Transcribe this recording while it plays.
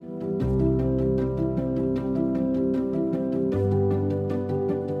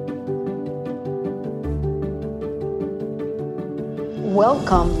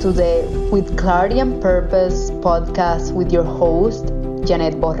Welcome to the With Clarity and Purpose podcast with your host,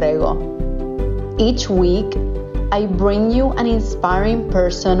 Janet Borrego. Each week, I bring you an inspiring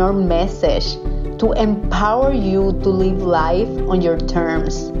person or message to empower you to live life on your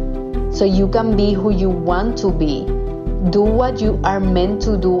terms so you can be who you want to be, do what you are meant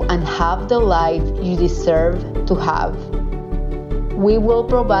to do, and have the life you deserve to have. We will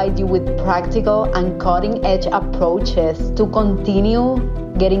provide you with practical and cutting-edge approaches to continue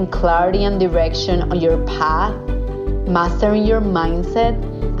getting clarity and direction on your path, mastering your mindset,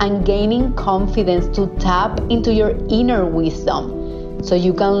 and gaining confidence to tap into your inner wisdom so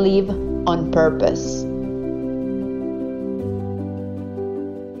you can live on purpose.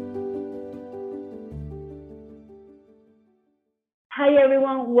 Hi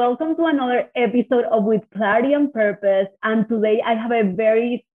everyone, welcome to another episode of With Clarity and Purpose. And today I have a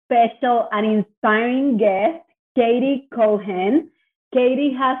very special and inspiring guest, Katie Cohen.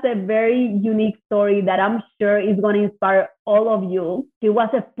 Katie has a very unique story that I'm sure is going to inspire all of you. She was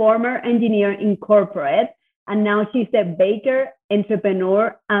a former engineer in corporate, and now she's a baker,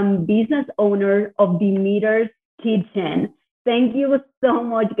 entrepreneur, and business owner of Demeter's Kitchen. Thank you so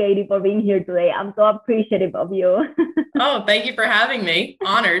much, Katie, for being here today. I'm so appreciative of you. Oh, thank you for having me.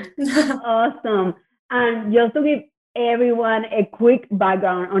 Honored. Awesome. And just to give everyone a quick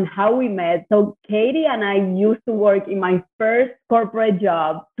background on how we met. So Katie and I used to work in my first corporate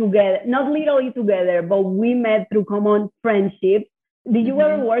job together, not literally together, but we met through common friendships. Did you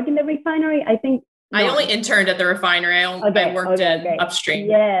ever work in the refinery? I think no. I only interned at the refinery. I worked upstream.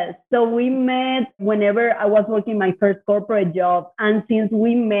 Yes. So we met whenever I was working my first corporate job. And since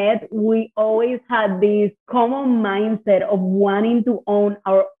we met, we always had this common mindset of wanting to own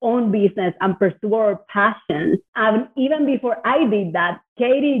our own business and pursue our passions. And even before I did that,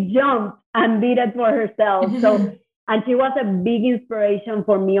 Katie jumped and did it for herself. And she was a big inspiration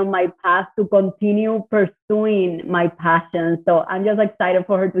for me on my path to continue pursuing my passion. So I'm just excited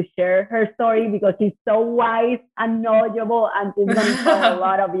for her to share her story because she's so wise and knowledgeable, and she's going to inspire a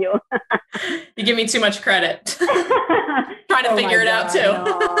lot of you. You give me too much credit. Trying to figure it out too.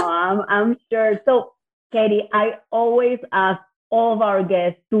 No, I'm sure. So Katie, I always ask all of our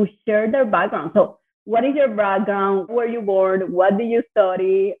guests to share their background. So what is your background? Where were you born? What do you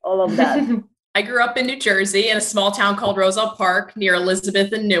study? All of that. I grew up in New Jersey in a small town called Roselle Park near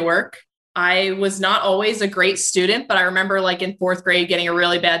Elizabeth and Newark. I was not always a great student, but I remember like in fourth grade getting a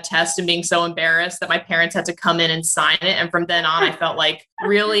really bad test and being so embarrassed that my parents had to come in and sign it. And from then on, I felt like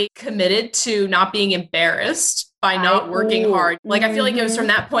really committed to not being embarrassed by not working hard. Like, I feel like it was from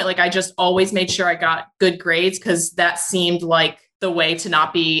that point, like I just always made sure I got good grades because that seemed like the way to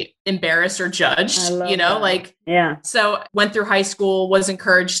not be embarrassed or judged, So went through high school, was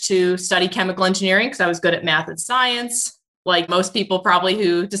encouraged to study chemical engineering because I was good at math and science, like most people probably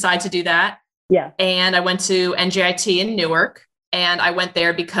who decide to do that. Yeah. And I went to NJIT in Newark, and I went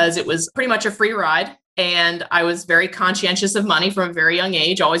there because it was pretty much a free ride. And I was very conscientious of money from a very young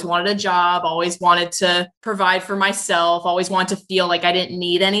age, always wanted a job, always wanted to provide for myself, always wanted to feel like I didn't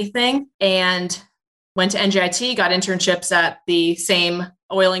need anything. And went to NJIT, got internships at the same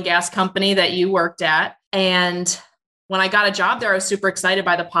oil and gas company that you worked at. And when I got a job there, I was super excited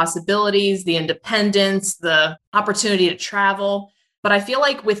by the possibilities, the independence, the opportunity to travel. But I feel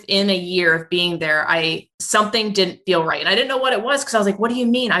like within a year of being there, something didn't feel right. And I didn't know what it was because I was like, what do you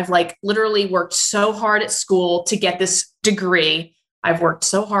mean? I've like literally worked so hard at school to get this degree. I've worked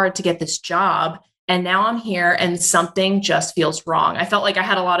so hard to get this job. And now I'm here and something just feels wrong. I felt like I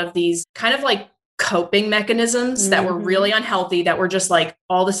had a lot of these kind of like coping mechanisms that were really unhealthy, that were just like,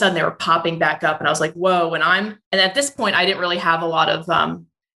 all of a sudden they were popping back up. And I was like, whoa. And at this point, I didn't really have a lot of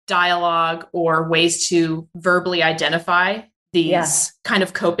dialogue or ways to verbally identify these kind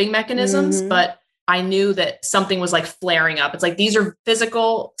of coping mechanisms. But I knew that something was like flaring up. It's like, these are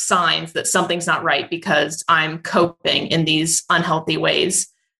physical signs that something's not right because I'm coping in these unhealthy ways.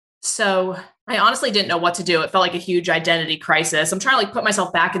 So I honestly didn't know what to do. It felt like a huge identity crisis. I'm trying to like put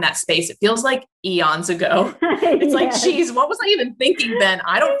myself back in that space. It feels like eons ago. It's like, geez, what was I even thinking then?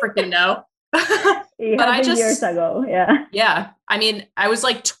 I don't freaking know. But I just years ago. Yeah. Yeah. I mean, I was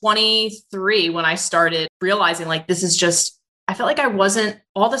like 23 when I started realizing like, this is just, I felt like I wasn't,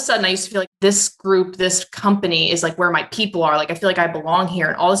 all of a sudden I used to feel like this group, this company is like where my people are. Like, I feel like I belong here.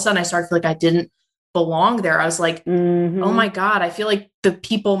 And all of a sudden I started to feel like I didn't belong there. I was like, oh my God, I feel like the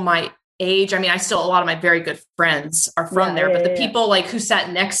people my age, I mean, a lot of my very good friends are from there, but the people like who sat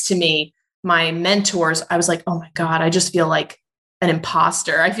next to me, my mentors, I was like, oh my God, I just feel like an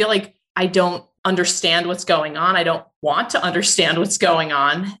imposter. I feel like I don't understand what's going on. I don't want to understand what's going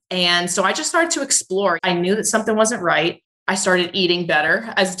on. And so I just started to explore. I knew that something wasn't right. I started eating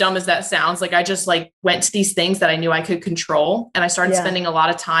better. As dumb as that sounds, like I just like went to these things that I knew I could control. And I started spending a lot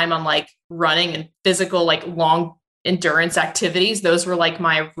of time on like running and physical, like long endurance activities. Those were like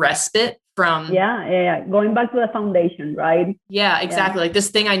my respite from. Going back to the foundation, right? Yeah, exactly. Like this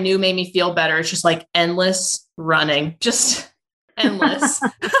thing I knew made me feel better. It's just like endless running, just endless.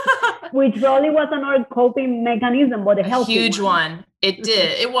 Which probably was another coping mechanism, but a huge one. It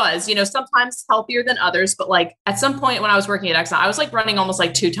did. It was, sometimes healthier than others, but like at some point when I was working at Exxon, I was like running almost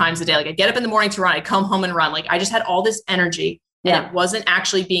like 2 times a day. Like I'd get up in the morning to run, I'd come home and run. Like I just had all this energy and it wasn't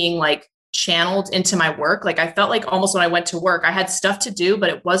actually being like channeled into my work. Like I felt like almost when I went to work, I had stuff to do, but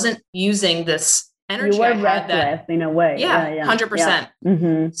it wasn't using this energy. You were restless in a way. Yeah. 100%. Yeah.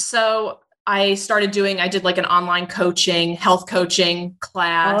 Mm-hmm. So I did like an online coaching, health coaching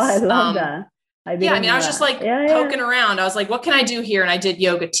class. Oh, I love that. I was just like poking around. I was like, what can I do here? And I did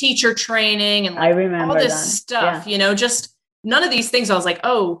yoga teacher training and like I remember all this stuff, just none of these things. I was like,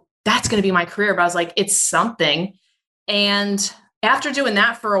 oh, that's going to be my career. But I was like, it's something. And after doing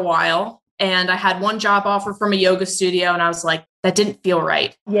that for a while, and I had one job offer from a yoga studio, and I was like, that didn't feel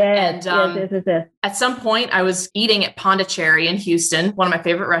right. Yes. At some point I was eating at Pondicherry in Houston, one of my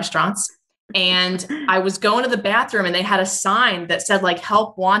favorite restaurants. And I was going to the bathroom and they had a sign that said like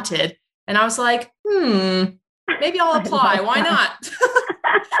help wanted. And I was like, maybe I'll apply. Why not?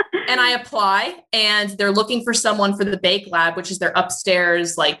 And I apply and they're looking for someone for the Bake Lab, which is their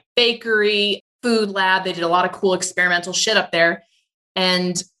upstairs, like bakery, food lab. They did a lot of cool experimental shit up there.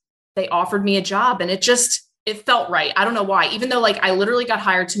 And they offered me a job and it felt right. I don't know why, even though like I literally got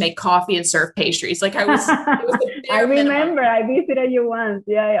hired to make coffee and serve pastries. Like it was I remember I visited you once.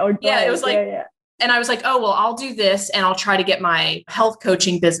 It was like, and I was like, oh, well, I'll do this and I'll try to get my health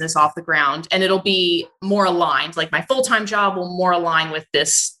coaching business off the ground and it'll be more aligned. Like my full-time job will more align with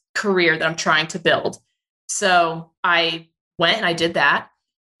this career that I'm trying to build. So I went and I did that.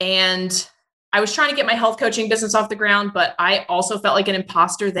 And I was trying to get my health coaching business off the ground, but I also felt like an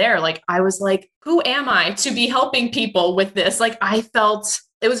imposter there. Like I was like, who am I to be helping people with this? Like I felt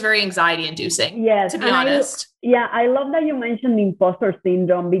it was very anxiety inducing. Yes. To be honest. I love that you mentioned imposter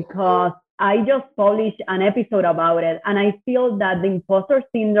syndrome because I just published an episode about it. And I feel that the imposter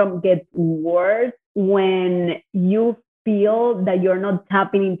syndrome gets worse when you feel that you're not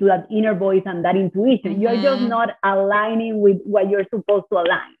tapping into that inner voice and that intuition. Mm-hmm. You're just not aligning with what you're supposed to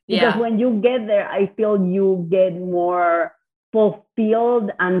align. Because when you get there, I feel you get more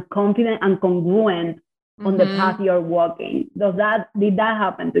fulfilled and confident and congruent on the path you're walking. Did that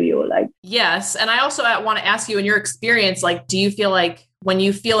happen to you? Like, yes. And I also want to ask you, in your experience, like, do you feel like when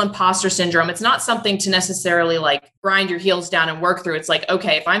you feel imposter syndrome, it's not something to necessarily like grind your heels down and work through. It's like,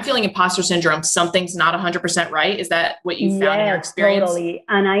 okay, if I'm feeling imposter syndrome, something's not 100% right. Is that what you found in your experience? Totally.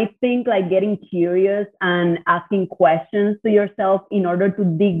 And I think like getting curious and asking questions to yourself in order to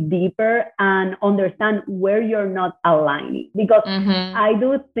dig deeper and understand where you're not aligning. Because I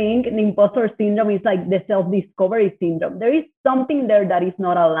do think the imposter syndrome is like the self-discovery syndrome. There is something there that is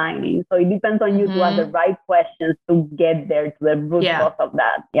not aligning. So it depends on you to ask the right questions to get there to the root cause of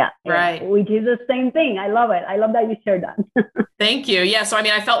that. Right. Which is the same thing. I love it. I love that you shared that. Thank you. Yeah. So, I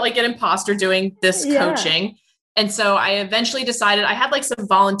mean, I felt like an imposter doing this coaching. And so I eventually decided I had like some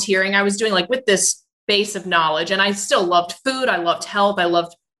volunteering I was doing like with this base of knowledge. And I still loved food. I loved health. I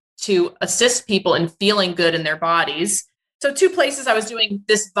loved to assist people in feeling good in their bodies. So 2 places I was doing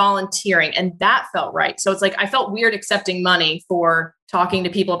this volunteering and that felt right. So it's like, I felt weird accepting money for talking to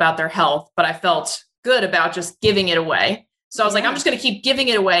people about their health, but I felt good about just giving it away. So I was like, I'm just going to keep giving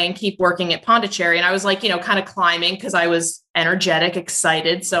it away and keep working at Pondicherry. And I was like, kind of climbing because I was energetic,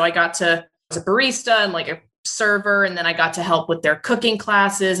 excited. So I got to, as a barista and like a server. And then I got to help with their cooking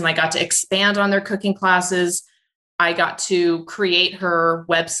classes and I got to expand on their cooking classes. I got to create her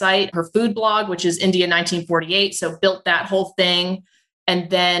website, her food blog, which is India 1948. So built that whole thing. And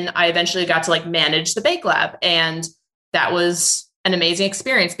then I eventually got to like manage the Bake Lab. And that was an amazing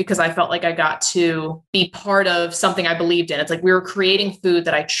experience because I felt like I got to be part of something I believed in. It's like we were creating food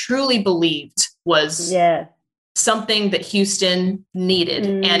that I truly believed was something that Houston needed.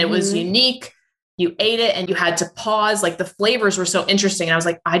 And it was unique. You ate it and you had to pause. Like the flavors were so interesting. And I was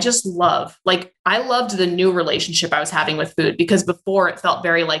like, I loved the new relationship I was having with food because before it felt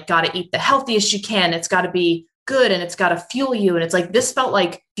very like, got to eat the healthiest you can. It's got to be good and it's got to fuel you. And it's like, this felt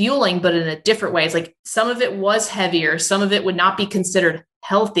like fueling, but in a different way. It's like some of it was heavier. Some of it would not be considered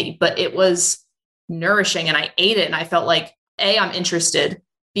healthy, but it was nourishing. And I ate it and I felt like, A, I'm interested.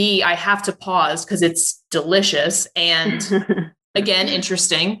 B, I have to pause because it's delicious. And again,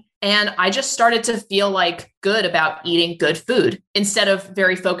 interesting. And I just started to feel like good about eating good food instead of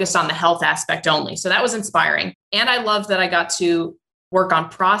very focused on the health aspect only. So that was inspiring. And I loved that I got to work on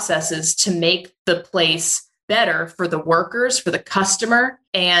processes to make the place better for the workers, for the customer,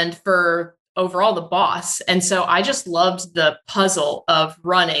 and for overall the boss. And so I just loved the puzzle of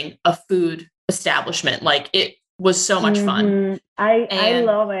running a food establishment. Like it was so much fun. I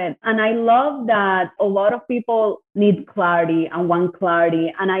love it. And I love that a lot of people need clarity and want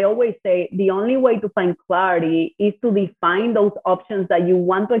clarity. And I always say the only way to find clarity is to define those options that you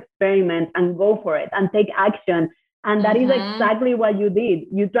want to experiment and go for it and take action. And that is exactly what you did.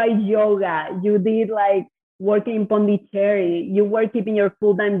 You tried yoga. You did like working in Pondicherry. You were keeping your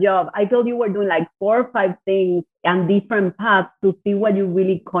full-time job. I thought you were doing like 4 or 5 things and different paths to see what you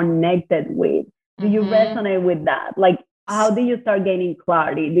really connected with. Do you resonate with that? Like, how did you start gaining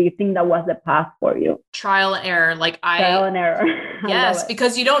clarity? Do you think that was the path for you? Trial and error. Trial and error. Yes,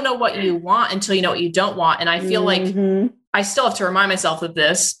 because you don't know what you want until you know what you don't want. And I feel like I still have to remind myself of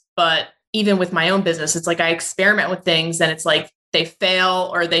this, but even with my own business, it's like I experiment with things and it's like they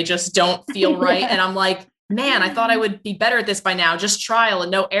fail or they just don't feel right. And I'm like, man, I thought I would be better at this by now. Just trial and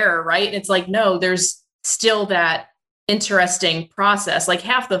no error, right? And it's like, no, there's still that interesting process. Like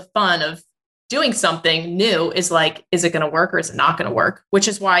half the fun of doing something new is like, is it going to work or is it not going to work? Which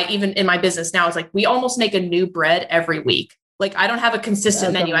is why even in my business now, it's like, we almost make a new bread every week. Like I don't have a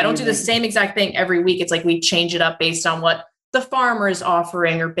consistent menu. I don't do the same exact thing every week. It's like, we change it up based on what the farmer is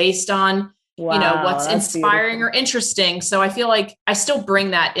offering or based on, what's inspiring beautiful. Or interesting. So I feel like I still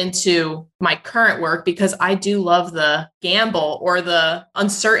bring that into my current work because I do love the gamble or the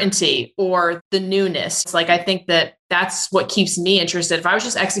uncertainty or the newness. It's like, I think that that's what keeps me interested. If I was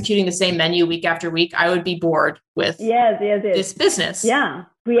just executing the same menu week after week, I would be bored with this business. Yeah.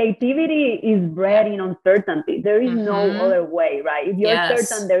 Creativity is bred in uncertainty. There is no other way, right? If you're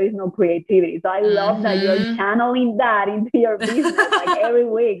certain, there is no creativity. So I love that you're channeling that into your business like every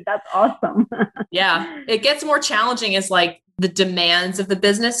week. That's awesome. Yeah. It gets more challenging as like the demands of the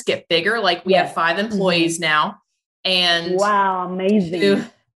business get bigger. Like we have 5 employees now. And wow, amazing.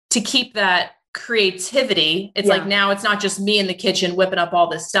 To keep that creativity, it's like now it's not just me in the kitchen whipping up all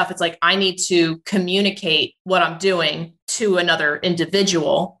this stuff. It's like I need to communicate what I'm doing to another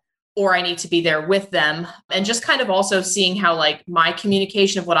individual, or I need to be there with them. And just kind of also seeing how like my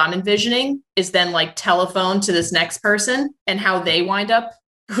communication of what I'm envisioning is then like telephone to this next person and how they wind up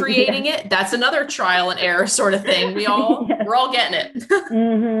creating it. That's another trial and error sort of thing. We're all getting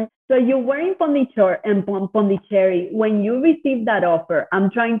it. So you were in Pondicherry. When you received that offer, I'm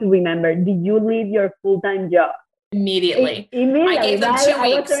trying to remember, did you leave your full-time job? Immediately. I gave them 2 weeks.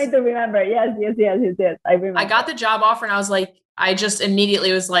 I was trying to remember. Yes. I remember. I got the job offer and I was like, I just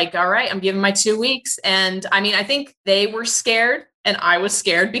immediately was like, all right, I'm giving my 2 weeks. And I mean, I think they were scared and I was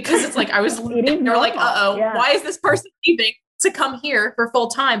scared because it's like, I was, they were like, why is this person leaving to come here for full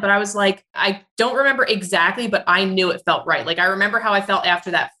time? But I was like, I don't remember exactly, but I knew it felt right. Like I remember how I felt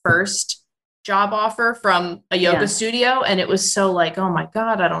after that first job offer from a yoga studio. And it was so like, oh my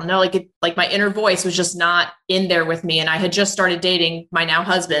God, I don't know. Like my inner voice was just not in there with me. And I had just started dating my now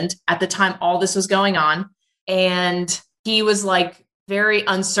husband at the time all this was going on. And he was like very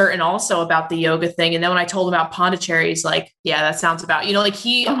uncertain also about the yoga thing. And then when I told him about Pondicherry, he's like, yeah, that sounds about, like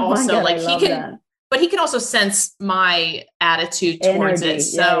he but he can also sense my attitude towards it.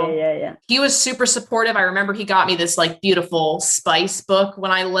 So he was super supportive. I remember he got me this like beautiful spice book when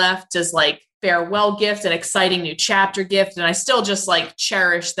I left as like farewell gift, an exciting new chapter gift. And I still just like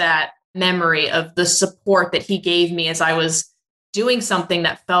cherish that memory of the support that he gave me as I was doing something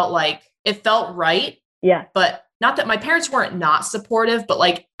that felt like it felt right. Yeah. But not that my parents weren't not supportive, but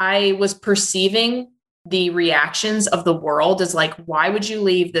like I was perceiving the reactions of the world is like, why would you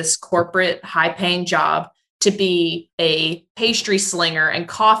leave this corporate high paying job to be a pastry slinger and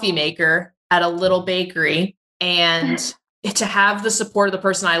coffee maker at a little bakery and to have the support of the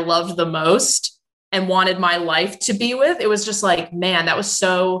person I loved the most and wanted my life to be with? It was just like, man, that was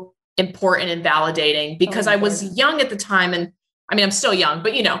so important and validating because I was young at the time. And I mean, I'm still young,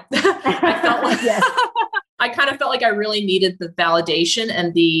 but I felt like I kind of felt like I really needed the validation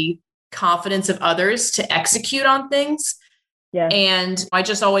and the confidence of others to execute on things. Yeah. And I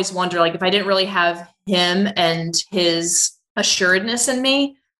just always wonder, like, if I didn't really have him and his assuredness in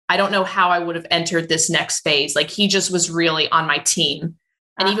me, I don't know how I would have entered this next phase. Like, he just was really on my team.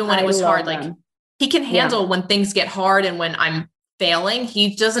 And even when it was hard, like, he can handle when things get hard and when I'm failing.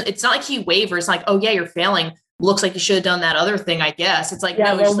 It's not like he wavers, like, oh yeah, you're failing. Looks like you should have done that other thing, I guess. It's like,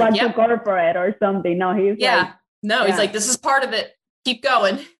 no, he's like, corporate or something. No, he's he's like, this is part of it. keep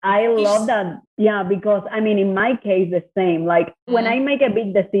going. I love that. Yeah, because I mean, in my case, the same. Like when I make a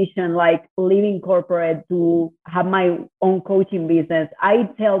big decision, like leaving corporate to have my own coaching business, I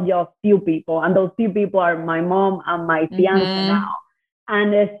tell just few people, and those few people are my mom and my fiance now.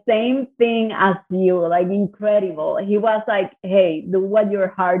 And the same thing as you, like incredible. He was like, hey, do what your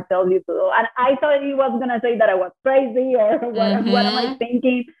heart tells you to do. And I thought he was going to say that I was crazy or what am I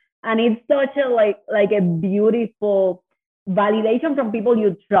thinking? And it's such a like a beautiful validation from people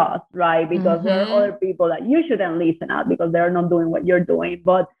you trust, right? Because there are other people that you shouldn't listen at because they're not doing what you're doing.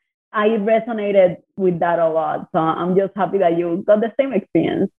 But I resonated with that a lot. So I'm just happy that you got the same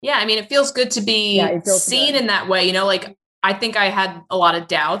experience. Yeah. I mean, it feels good to be seen in that way. You know, like I think I had a lot of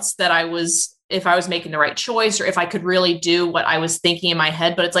doubts that if I was making the right choice or if I could really do what I was thinking in my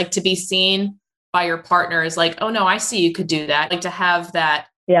head. But it's like to be seen by your partner is like, oh no, I see you could do that. Like to have that.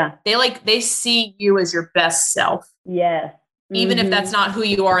 Yeah. They see you as your best self. Yes. Even if that's not who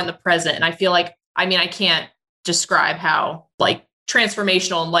you are in the present. And I feel like, I mean, I can't describe how like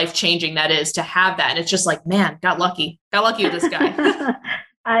transformational and life-changing that is to have that. And it's just like, man, got lucky with this guy.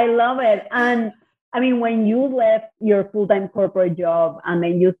 I love it. And I mean, when you left your full-time corporate job and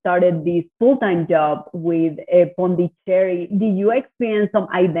then you started this full-time job with Pondicherry, did you experience some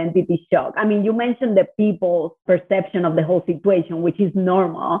identity shock? I mean, you mentioned the people's perception of the whole situation, which is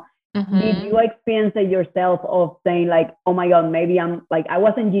normal. Did you experience it yourself of saying like, oh my God, maybe I'm like, I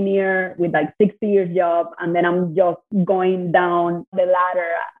was engineer with like 60 years job and then I'm just going down the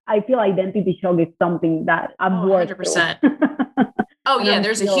ladder. I feel identity shock is something that I've worked 100%. Oh yeah,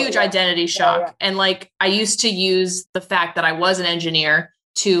 there's a huge identity shock. Yeah. And like, I used to use the fact that I was an engineer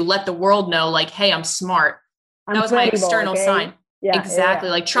to let the world know like, hey, I'm smart. That was my external sign. Yeah, exactly.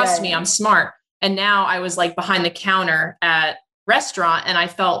 Like, trust me, I'm smart. And now I was like behind the counter at restaurant and I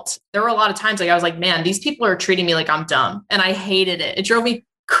felt there were a lot of times like I was like, man, these people are treating me like I'm dumb. And I hated it. It drove me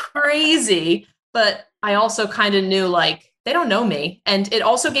crazy. But I also kind of knew like they don't know me. And it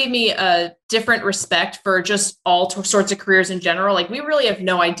also gave me a different respect for just all sorts of careers in general. Like we really have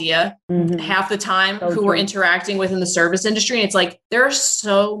no idea half the time who we're interacting with in the service industry. And it's like, there are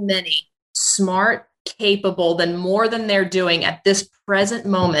so many smart, capable, more than they're doing at this present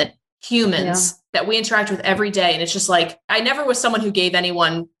moment, humans that we interact with every day. And it's just like, I never was someone who gave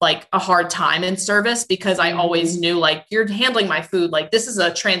anyone like a hard time in service because I always knew like, you're handling my food. Like this is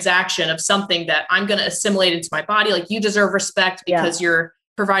a transaction of something that I'm going to assimilate into my body. Like you deserve respect because you're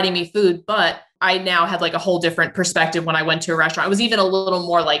providing me food. But I now had like a whole different perspective when I went to a restaurant. It was even a little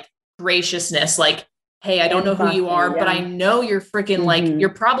more like graciousness, like, hey, I don't know who you are, but I know you're freaking like, you're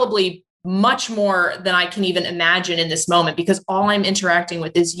probably much more than I can even imagine in this moment because all I'm interacting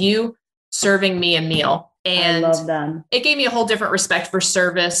with is you serving me a meal. And I love that. It gave me a whole different respect for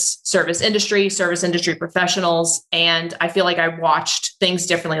service industry professionals. And I feel like I watched things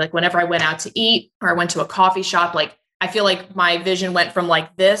differently. Like whenever I went out to eat or I went to a coffee shop, like I feel like my vision went from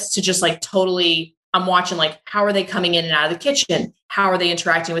like this to just like totally, I'm watching like, how are they coming in and out of the kitchen? How are they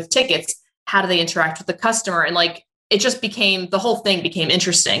interacting with tickets? How do they interact with the customer? And like, it just the whole thing became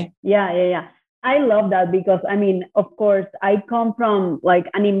interesting. Yeah. I love that because, I mean, of course, I come from like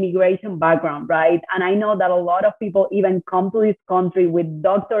an immigration background, right? And I know that a lot of people even come to this country with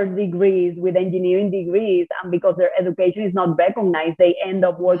doctor's degrees, with engineering degrees, and because their education is not recognized, they end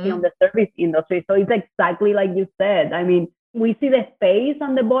up working on the service industry. So it's exactly like you said. I mean, we see the face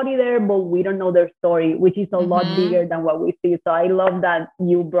on the body there, but we don't know their story, which is a lot bigger than what we see. So I love that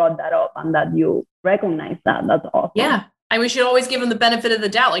you brought that up and that you recognize that. That's awesome. Yeah. And we should always give them the benefit of the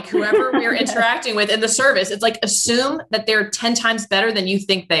doubt. Like whoever we're interacting with in the service, it's like, assume that they're 10 times better than you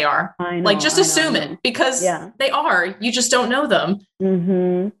think they are. Like just assume it because they are, you just don't know them.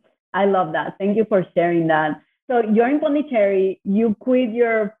 I love that. Thank you for sharing that. So you're in Pondicherry, you quit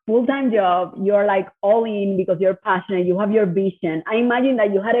your full-time job, you're like all in because you're passionate, you have your vision. I imagine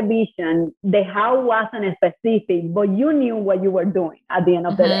that you had a vision, the how wasn't specific, but you knew what you were doing at the end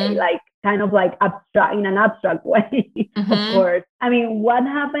of the day, like kind of like abstract, in an abstract way, of course. I mean, what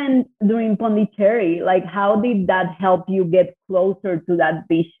happened during Pondicherry? Like, how did that help you get closer to that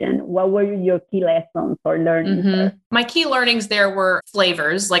vision? What were your key lessons or learnings there? My key learnings there were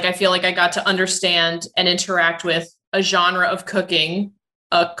flavors. Like, I feel like I got to understand and interact with a genre of cooking,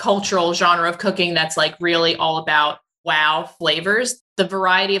 a cultural genre of cooking that's like really all about wow flavors, the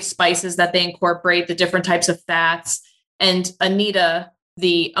variety of spices that they incorporate, the different types of fats. And Anita,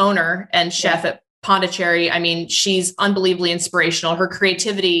 the owner and chef at Pondicherry, I mean, she's unbelievably inspirational. Her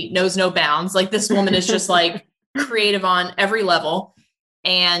creativity knows no bounds. Like this woman is just like creative on every level.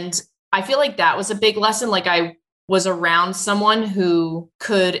 And I feel like that was a big lesson. Like I was around someone who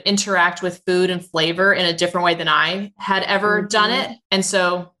could interact with food and flavor in a different way than I had ever done it. And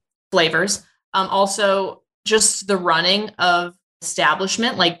so flavors, also just the running of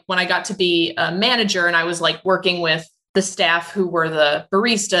establishment. Like when I got to be a manager and I was like working with the staff who were the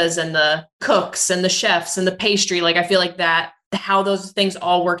baristas and the cooks and the chefs and the pastry, like I feel like that, how those things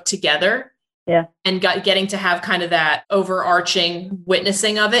all work together. Yeah. And getting to have kind of that overarching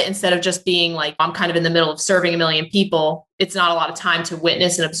witnessing of it instead of just being like, I'm kind of in the middle of serving a million people. It's not a lot of time to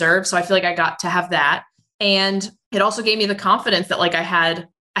witness and observe. So I feel like I got to have that. And it also gave me the confidence that like I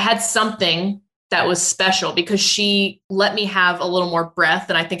had something that was special because she let me have a little more breath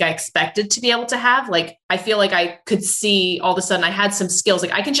than I think I expected to be able to have. Like, I feel like I could see all of a sudden I had some skills.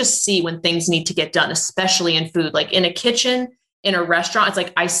 Like I can just see when things need to get done, especially in food, like in a kitchen, in a restaurant. It's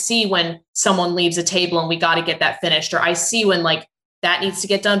like, I see when someone leaves a table and we got to get that finished, or I see when like that needs to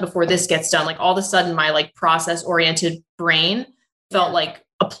get done before this gets done. Like all of a sudden my like process oriented brain felt like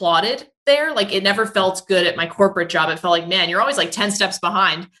applauded there. Like it never felt good at my corporate job. It felt like, man, you're always like 10 steps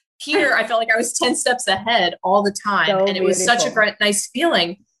behind. Here, I felt like I was 10 steps ahead all the time. So and it was such a great, nice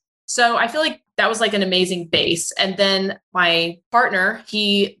feeling. So I feel like that was like an amazing base. And then my partner,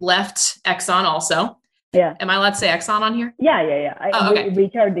 he left Exxon also. Yeah. Am I allowed to say Exxon on here? Yeah. Okay.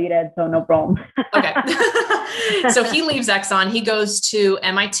 Richard did it, so no problem. Okay. So he leaves Exxon. He goes to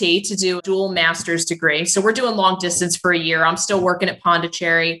MIT to do a dual master's degree. So we're doing long distance for a year. I'm still working at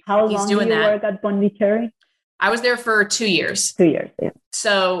Pondicherry. How long do you work at Pondicherry? I was there for 2 years. 2 years, yeah.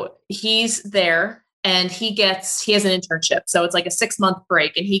 So he's there and he has an internship. So it's like a 6-month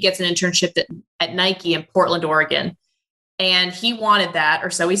break and he gets an internship at Nike in Portland, Oregon. And he wanted that, or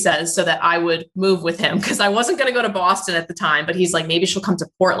so he says, so that I would move with him because I wasn't going to go to Boston at the time, but he's like, maybe she'll come to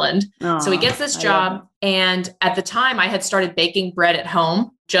Portland. So he gets this job. And at the time I had started baking bread at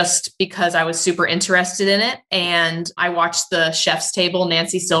home just because I was super interested in it. And I watched the Chef's Table,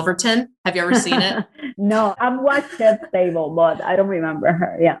 Nancy Silverton. Have you ever seen it? No, I've watched Chef's Table, but I don't remember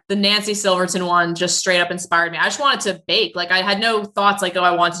her. Yeah. The Nancy Silverton one just straight up inspired me. I just wanted to bake. Like I had no thoughts like, oh,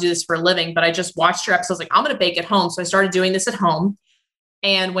 I want to do this for a living, but I just watched her episodes. Like I'm going to bake at home. So I started doing this at home.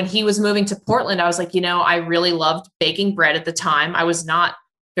 And when he was moving to Portland, I was like, I really loved baking bread at the time. I was not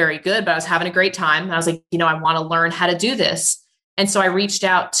very good, but I was having a great time. And I was like, I want to learn how to do this. And so I reached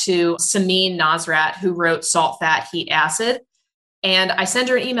out to Samin Nosrat, who wrote Salt, Fat, Heat, Acid. And I sent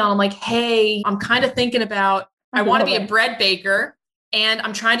her an email. I'm like, hey, I'm kind of thinking about, I want to be a bread baker. And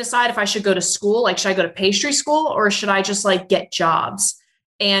I'm trying to decide if I should go to school. Like, should I go to pastry school or should I just like get jobs?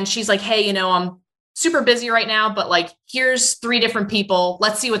 And she's like, hey, I'm super busy right now, but like, here's 3 different people.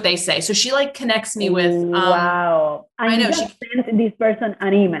 Let's see what they say. So she like connects me with, wow. And I know she sent this person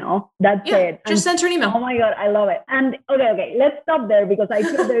an email. That's it. Just sent her an email. Oh my God. I love it. And okay. Let's stop there because I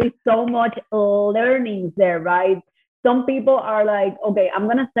feel there is so much learnings there, right? Some people are like, okay, I'm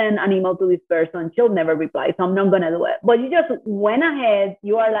going to send an email to this person. She'll never reply. So I'm not going to do it. But you just went ahead.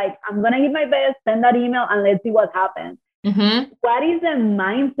 You are like, I'm going to give my best, send that email and let's see what happens. Mm-hmm. What is the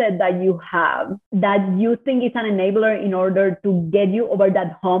mindset that you have that you think is an enabler in order to get you over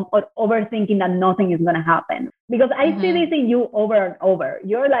that hump or overthinking that nothing is going to happen? Because I see this in you over and over.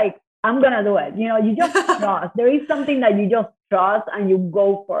 You're like, I'm going to do it. You just trust. There is something that you just trust and you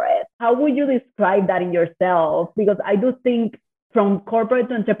go for it. How would you describe that in yourself? Because I do think from corporate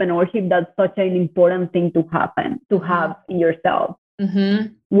to entrepreneurship, that's such an important thing to have in yourself.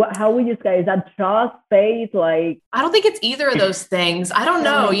 Mm-hmm. How would you describe that? Trust, faith, like? I don't think it's either of those things. I don't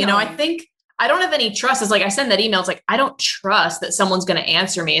know. I think I don't have any trust. It's like I send that email. It's like, I don't trust that someone's going to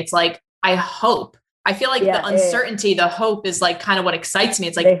answer me. It's like, I hope. I feel like the uncertainty, the hope is like kind of what excites me.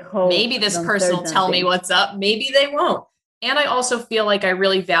 It's like, maybe this person will tell me what's up. Maybe they won't. And I also feel like I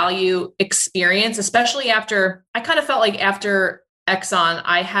really value experience, especially after I kind of felt like after Exxon,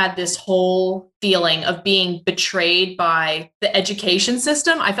 I had this whole feeling of being betrayed by the education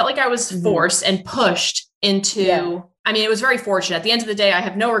system. I felt like I was forced and pushed into, I mean, it was very fortunate. At the end of the day, I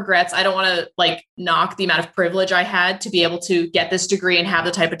have no regrets. I don't want to like knock the amount of privilege I had to be able to get this degree and have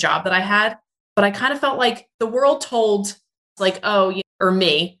the type of job that I had. But I kind of felt like the world told like, oh, or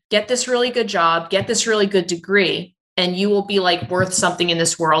me, get this really good job, get this really good degree, and you will be like worth something in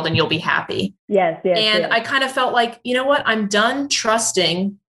this world and you'll be happy. Yes. I kind of felt like, you know what? I'm done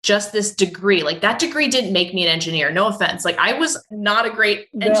trusting just this degree. Like that degree didn't make me an engineer. No offense. Like I was not a great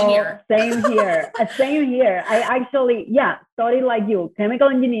engineer. Same here. Same here. I actually, studied like you, chemical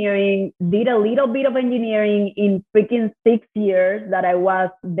engineering, did a little bit of engineering in freaking 6 years that I was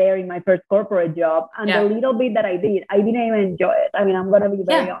there in my first corporate job. And the little bit that I didn't even enjoy it. I mean, I'm going to be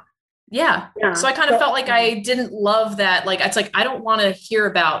very honest. Yeah. So I kind of felt like I didn't love that. Like, it's like, I don't want to hear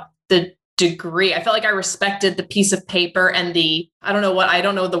about the degree. I felt like I respected the piece of paper and I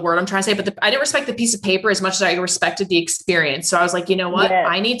don't know the word I'm trying to say, but I didn't respect the piece of paper as much as I respected the experience. So I was like, you know what? Yes,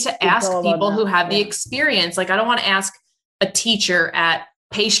 I need to ask people who have the Yeah. experience. Like, I don't want to ask a teacher at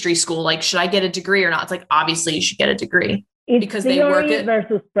pastry school, like, should I get a degree or not? It's like, obviously you should get a degree. It's because they work it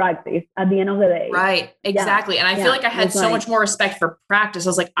versus practice at the end of the day. Right. Exactly. And I feel like I had so much more respect for practice. I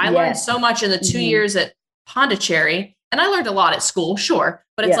was like, I learned so much in the 2 years at Pondicherry, and I learned a lot at school, sure.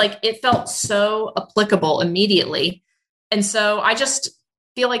 But it's like, it felt so applicable immediately. And so I just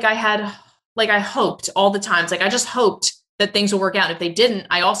feel like I hoped all the times, like I just hoped that things would work out. If they didn't,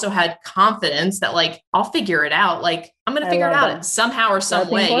 I also had confidence that like, I'll figure it out. Like, I'm going to figure it out somehow or some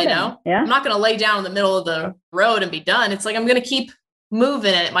way, you know, I'm not going to lay down in the middle of the road and be done. It's like, I'm going to keep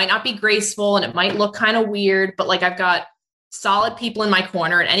moving, and it might not be graceful and it might look kind of weird, but like, I've got solid people in my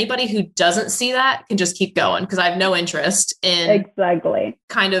corner, and anybody who doesn't see that can just keep going, because I have no interest in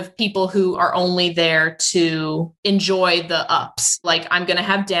kind of people who are only there to enjoy the ups. Like, I'm going to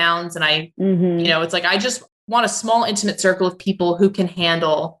have downs, and you know, it's like, I just want a small, intimate circle of people who can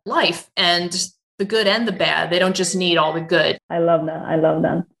handle life and the good and the bad. They don't just need all the good. I love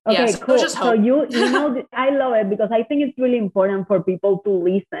that. Okay, cool. So you know, I love it, because I think it's really important for people to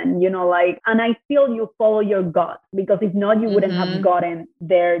listen, you know, like, and I feel you follow your gut, because if not, you wouldn't have gotten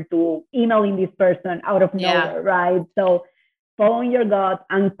there to emailing this person out of nowhere, right? So following your gut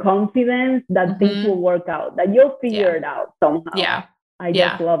and confidence that things will work out, that you'll figure it out somehow. Yeah. I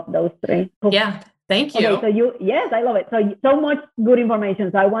just love those three. Cool. Yeah. Thank you. Okay, so I love it. So much good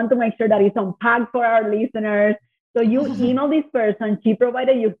information. So I want to make sure that it's unpacked for our listeners. So you email this person, she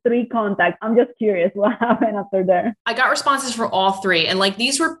provided you 3 contacts. I'm just curious what happened after there. I got responses from all 3. And like,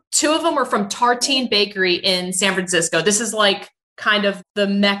 2 of them were from Tartine Bakery in San Francisco. This is like kind of the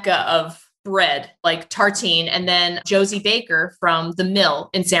mecca of bread, like Tartine, and then Josie Baker from The Mill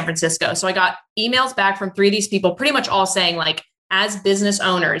in San Francisco. So I got emails back from 3 of these people, pretty much all saying like, as business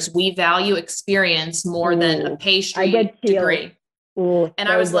owners, we value experience more than a pastry degree. And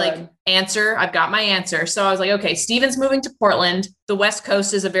I was like, I've got my answer. So I was like, okay, Steven's moving to Portland. The West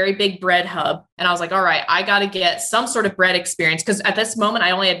Coast is a very big bread hub. And I was like, all right, I got to get some sort of bread experience. Because at this moment,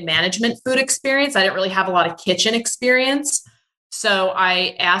 I only had management food experience. I didn't really have a lot of kitchen experience. So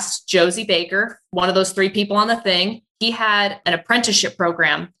I asked Josie Baker, one of those 3 people on the thing. He had an apprenticeship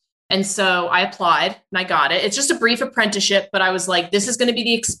program. And so I applied and I got it. It's just a brief apprenticeship, but I was like, this is going to be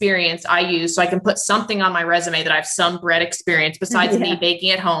the experience I use, so I can put something on my resume that I have some bread experience besides me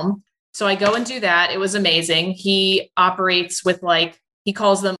baking at home. So I go and do that. It was amazing. He operates with he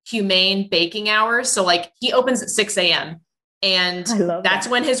calls them humane baking hours. So like, he opens at 6 a.m. and that's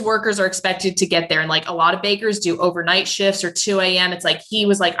when his workers are expected to get there. And like, a lot of bakers do overnight shifts or 2 a.m. It's like, he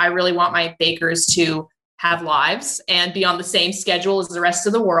was like, I really want my bakers to have lives and be on the same schedule as the rest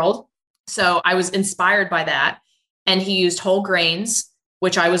of the world. So I was inspired by that. And he used whole grains,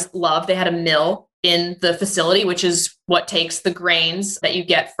 which I loved. They had a mill in the facility, which is what takes the grains that you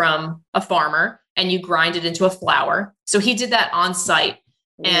get from a farmer and you grind it into a flour. So he did that on site,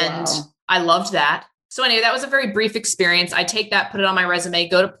 and I loved that. So anyway, that was a very brief experience. I take that, put it on my resume,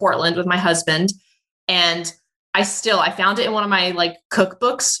 go to Portland with my husband, and I found it in one of my like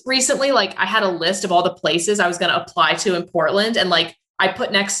cookbooks recently. Like, I had a list of all the places I was going to apply to in Portland. And like, I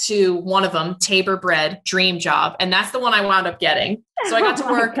put next to one of them, Tabor Bread, dream job. And that's the one I wound up getting. So I got to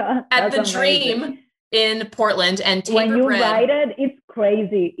work at the Dream in Portland, and Tabor Bread. When you write it, it's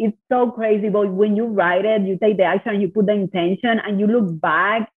crazy. It's so crazy. But when you write it, you take the action, you put the intention, and you look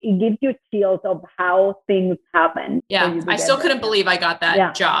back, it gives you chills of how things happen. Yeah. I still couldn't believe I got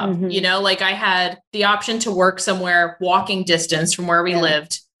that job. You know, like, I had the option to work somewhere walking distance from where we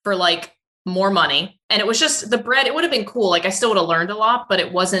lived for like more money. And it was just the bread. It would have been cool. Like, I still would have learned a lot, but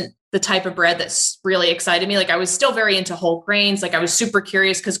it wasn't the type of bread that's really excited me. Like, I was still very into whole grains. Like, I was super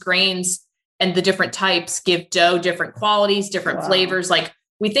curious because grains and the different types give dough different qualities, different flavors. Like,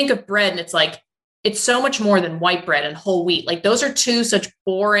 we think of bread and it's like, it's so much more than white bread and whole wheat. Like, those are 2 such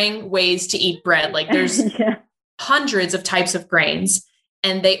boring ways to eat bread. Like, there's hundreds of types of grains,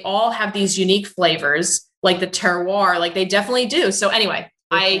 and they all have these unique flavors, like the terroir, like they definitely do. So anyway,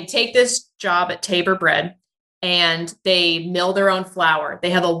 I take this job at Tabor Bread, and they mill their own flour.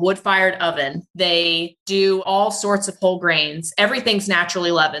 They have a wood-fired oven. They do all sorts of whole grains. Everything's naturally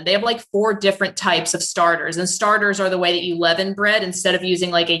leavened. They have like 4 different types of starters, and starters are the way that you leaven bread instead of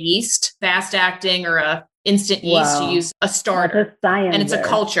using like a yeast, fast acting or a instant yeast. You use a starter, and it's a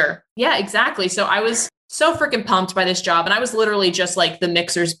culture. Yeah, exactly. So I was so freaking pumped by this job, and I was literally just like the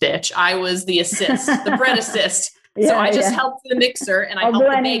mixer's bitch. I was the assist, the bread assist. So I just helped the mixer, and I helped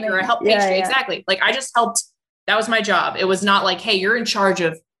the baker. I helped pastry. Exactly. Like, I just helped. That was my job. It was not like, hey, you're in charge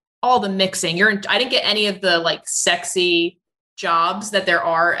of all the mixing. I didn't get any of the like sexy jobs that there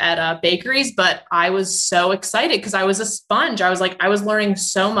are at bakeries, but I was so excited because I was a sponge. I was learning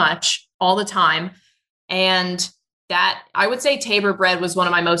so much all the time. And that, I would say Tabor Bread was one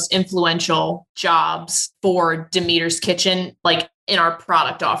of my most influential jobs for Demeter's Kitchen, like in our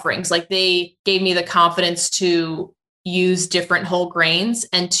product offerings. Like they gave me the confidence to use different whole grains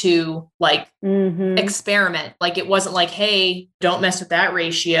and to like experiment. Like it wasn't like, hey, don't mess with that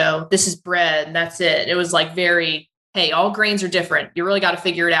ratio. This is bread and that's it. It was like very, hey, all grains are different. You really got to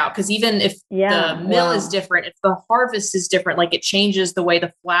figure it out. Because even if the mill is different, if the harvest is different, like it changes the way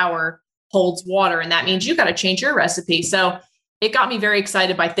the flour holds water. And that means you got to change your recipe. So it got me very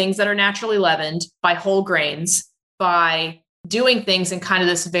excited by things that are naturally leavened, by whole grains, by doing things in kind of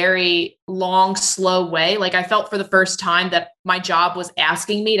this very long, slow way. Like I felt for the first time that my job was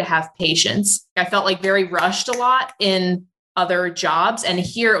asking me to have patience. I felt like very rushed a lot in other jobs. And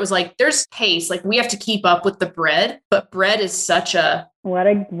here it was like, there's pace, like we have to keep up with the bread, but bread is such what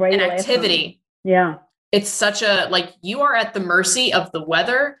a great activity. Yeah. It's such a, like, you are at the mercy of the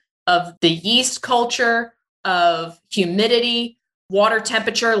weather, of the yeast culture, of humidity, water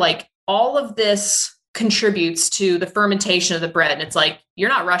temperature, like all of this contributes to the fermentation of the bread. And it's like, you're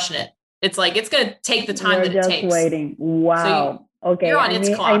not rushing it. It's like, it's going to take the time that it takes. Waiting. Wow. So okay. You're on its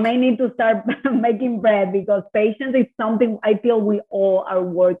clock. I may need to start making bread because patience is something I feel we all are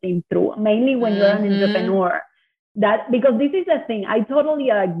working through, mainly when you're an entrepreneur. That, because this is the thing, I totally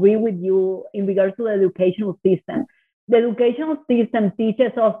agree with you in regards to the educational system. The educational system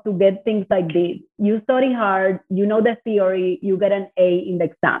teaches us to get things like this. You study hard, you know the theory, you get an A in the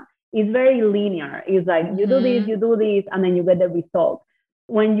exam. It's very linear. It's like you do this, and then you get the result.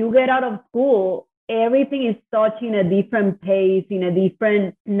 When you get out of school, everything is touched in a different pace, in a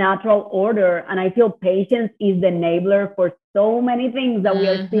different natural order. And I feel patience is the enabler for so many things that we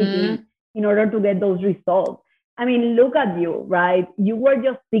are seeking in order to get those results. I mean, look at you, right? You were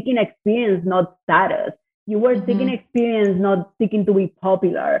just seeking experience, not status. You were seeking experience, not seeking to be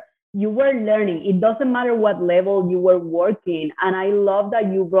popular. You were learning. It doesn't matter what level you were working. And I love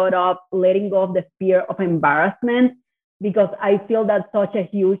that you brought up letting go of the fear of embarrassment, because I feel that's such a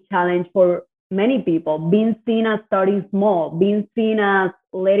huge challenge for many people. Being seen as starting small, being seen as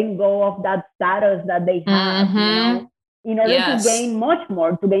letting go of that status that they have, you know, in order to gain much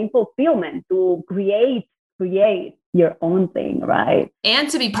more, to gain fulfillment, to create your own thing, right? And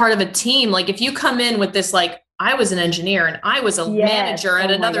to be part of a team. Like if you come in with this, like, I was an engineer and I was a manager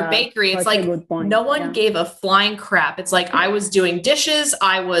at another bakery. It's like, no one gave a flying crap. It's like, I was doing dishes.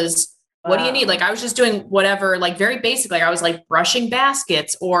 What do you need? Like, I was just doing whatever, like very basically, I was like brushing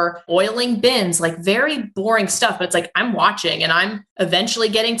baskets or oiling bins, like very boring stuff. But it's like, I'm watching and I'm eventually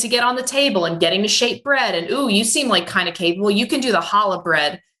getting to get on the table and getting to shape bread. And, ooh, you seem like kind of capable. You can do the challah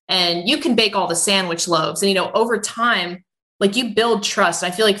bread and you can bake all the sandwich loaves. And, you know, over time, like you build trust.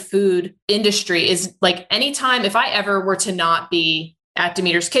 I feel like food industry is like, anytime, if I ever were to not be at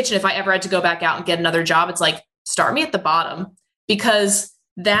Demeter's Kitchen, if I ever had to go back out and get another job, it's like, start me at the bottom, because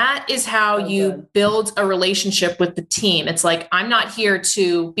that is how you build a relationship with the team. It's like, I'm not here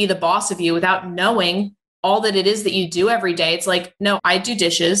to be the boss of you without knowing all that it is that you do every day. It's like, no, I do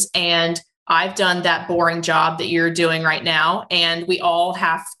dishes and I've done that boring job that you're doing right now. And we all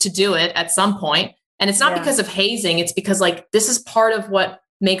have to do it at some point. And it's not because of hazing. It's because like, this is part of what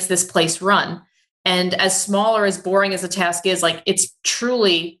makes this place run. And as small or as boring as the task is, like, it's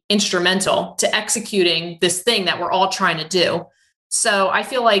truly instrumental to executing this thing that we're all trying to do. So I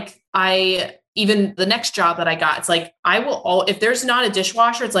feel like even the next job that I got, it's like, if there's not a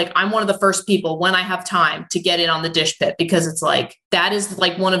dishwasher, it's like, I'm one of the first people when I have time to get in on the dish pit, because it's like, that is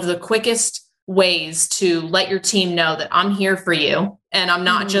like one of the quickest ways to let your team know that I'm here for you. And I'm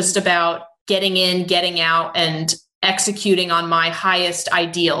not just about getting in, getting out, and executing on my highest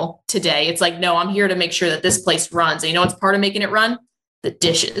ideal today. It's like, no, I'm here to make sure that this place runs. And you know what's part of making it run? The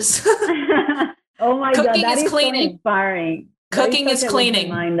dishes. Oh my God, that is cleaning. So inspiring. Cooking is cleaning.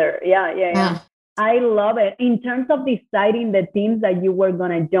 Reminder. Yeah. I love it. In terms of deciding the teams that you were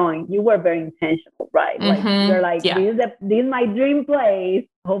going to join, you were very intentional, right? Like you're like, this is my dream place.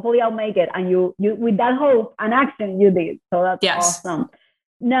 Hopefully I'll make it. And you with that hope and action, you did. So that's awesome.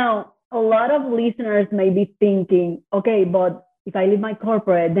 Now, a lot of listeners may be thinking, okay, but if I leave my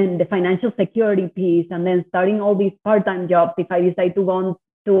corporate, then the financial security piece, and then starting all these part-time jobs, if I decide to go on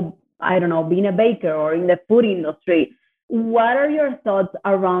to, I don't know, being a baker or in the food industry, what are your thoughts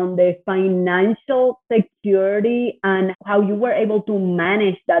around the financial security and how you were able to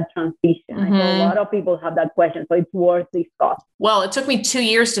manage that transition? I know a lot of people have that question, so it's worth discussing. Well, it took me 2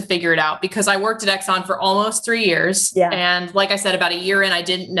 years to figure it out because I worked at Exxon for almost 3 years. Yeah. And like I said, about a year in, I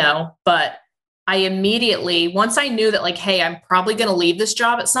didn't know, but I immediately, once I knew that like, hey, I'm probably going to leave this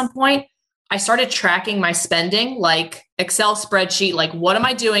job at some point, I started tracking my spending, like Excel spreadsheet, like what am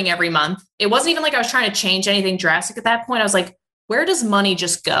I doing every month? It wasn't even like I was trying to change anything drastic at that point. I was like, where does money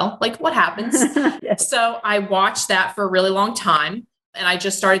just go? Like what happens? Yes. So I watched that for a really long time. And I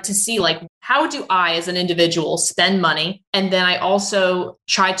just started to see like, how do I as an individual spend money? And then I also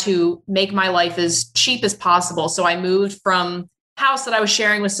try to make my life as cheap as possible. So I moved from a house that I was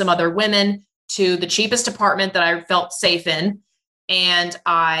sharing with some other women to the cheapest apartment that I felt safe in. And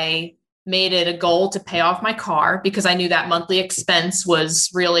I made it a goal to pay off my car because I knew that monthly expense was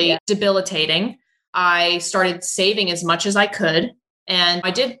really debilitating. I started saving as much as I could. And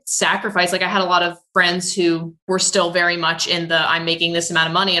I did sacrifice. Like I had a lot of friends who were still very much in the, I'm making this amount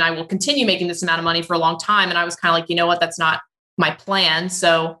of money and I will continue making this amount of money for a long time. And I was kind of like, you know what, that's not my plan.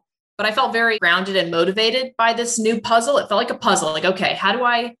 So, but I felt very grounded and motivated by this new puzzle. It felt like a puzzle. Like, okay, how do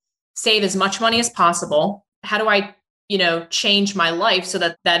I save as much money as possible? How do I, change my life so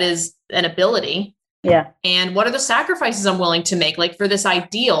that that is an ability? Yeah. And what are the sacrifices I'm willing to make? Like for this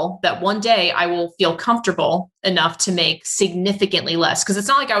ideal that one day I will feel comfortable enough to make significantly less. Cause it's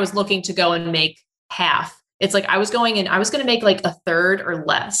not like I was looking to go and make half. It's like I was going to make like a third or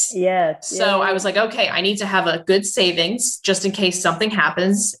less. Yes. So I was like, okay, I need to have a good savings just in case something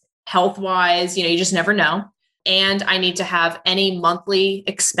happens health wise, you just never know. And I need to have any monthly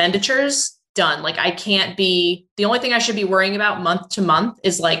expenditures done. Like the only thing I should be worrying about month to month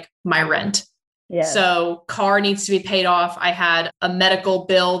is like my rent. Yes. So car needs to be paid off. I had a medical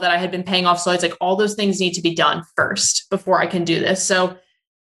bill that I had been paying off. So it's like all those things need to be done first before I can do this. So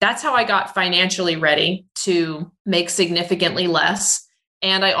that's how I got financially ready to make significantly less.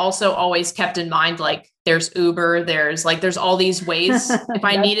 And I also always kept in mind, like there's Uber, there's all these ways. If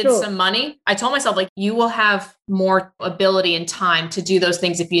I needed some money, I told myself like, you will have more ability and time to do those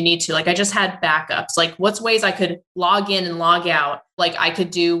things if you need to. Like I just had backups, like what's ways I could log in and log out. Like I could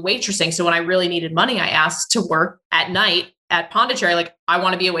do waitressing. So when I really needed money, I asked to work at night at Pondicherry. Like I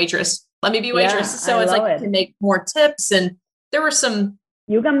want to be a waitress. Let me be a waitress. So it's like you can make more tips. And there were some,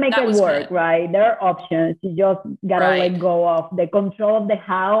 you can make it work, right? There are options. You just gotta let go of the control of the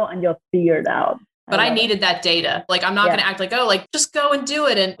how and just figure it out. But I needed that data. Like, I'm not going to act like, oh, like just go and do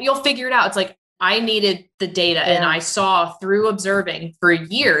it and you'll figure it out. It's like, I needed the data and I saw through observing for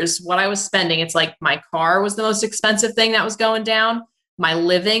years what I was spending. It's like my car was the most expensive thing that was going down, my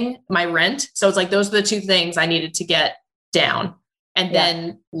living, my rent. So it's like, those are the two things I needed to get down. And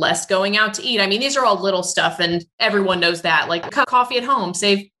then less going out to eat. I mean, these are all little stuff and everyone knows that. Like cup of coffee at home,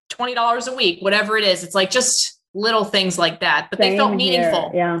 save $20 a week, whatever it is. It's like just little things like that, but they felt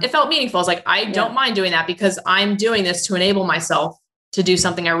meaningful. It felt meaningful. I was like, I don't mind doing that because I'm doing this to enable myself to do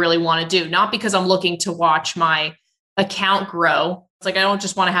something I really want to do. Not because I'm looking to watch my account grow. It's like, I don't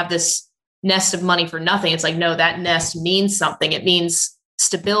just want to have this nest of money for nothing. It's like, no, that nest means something. It means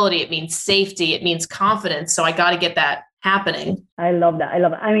stability. It means safety. It means confidence. So I got to get that happening. I love that.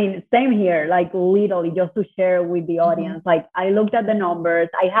 I mean, same here, like literally just to share with the audience, like I looked at the numbers,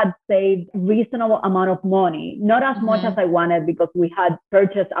 I had saved reasonable amount of money, not as much as I wanted because we had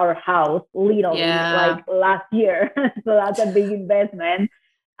purchased our house literally like last year. So that's a big investment.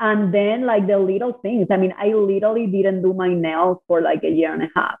 And then like the little things, I mean, I literally didn't do my nails for like a year and a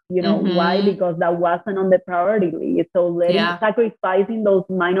half, why? Because that wasn't on the priority list. So sacrificing those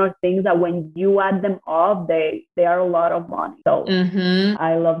minor things that when you add them up, they are a lot of money. So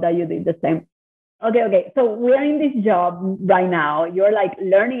I love that you did the same. Okay. So we're in this job right now. You're like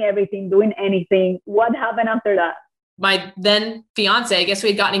learning everything, doing anything. What happened after that? My then fiance, I guess we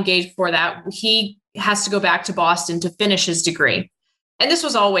had gotten engaged before that. He has to go back to Boston to finish his degree. And this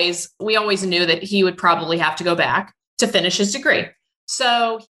was we always knew that he would probably have to go back to finish his degree.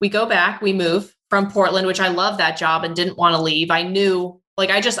 So we go back, we move from Portland, which I love that job and didn't want to leave. I knew,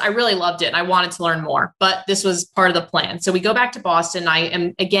 like, I really loved it and I wanted to learn more, but this was part of the plan. So we go back to Boston. I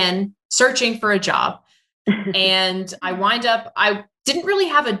am again searching for a job and I didn't really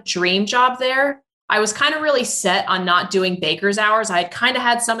have a dream job there. I was kind of really set on not doing baker's hours. I had kind of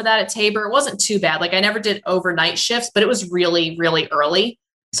had some of that at Tabor. It wasn't too bad. Like I never did overnight shifts, but it was really, really early.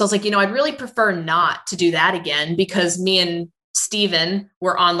 So I was like, I'd really prefer not to do that again because me and Steven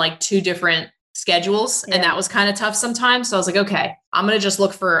were on like 2 different schedules and that was kind of tough sometimes. So I was like, okay, I'm going to just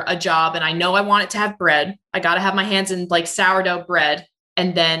look for a job. And I know I want it to have bread. I got to have my hands in like sourdough bread.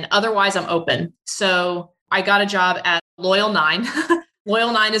 And then otherwise I'm open. So I got a job at Loyal 9.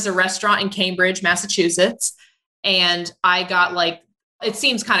 Loyal 9 is a restaurant in Cambridge, Massachusetts. And I got like, it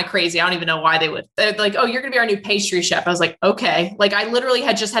seems kind of crazy. I don't even know why they're like, oh, you're going to be our new pastry chef. I was like, okay. Like I literally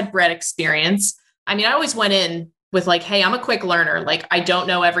had just had bread experience. I mean, I always went in with like, hey, I'm a quick learner. Like I don't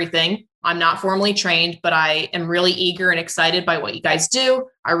know everything. I'm not formally trained, but I am really eager and excited by what you guys do.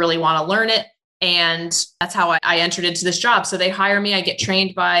 I really want to learn it. And that's how I entered into this job. So they hire me. I get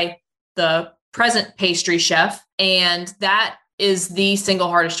trained by the present pastry chef. And that is the single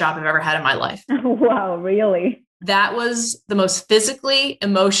hardest job I've ever had in my life. Wow, really? That was the most physically,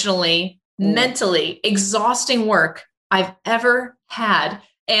 emotionally, mentally exhausting work I've ever had.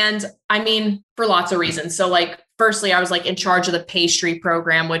 And I mean, for lots of reasons. So like, firstly, I was like in charge of the pastry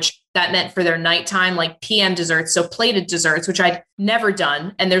program, which that meant for their nighttime, like PM desserts. So plated desserts, which I'd never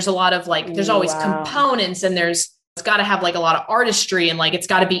done. And there's a lot of like, there's always components and it's got to have like a lot of artistry and like, it's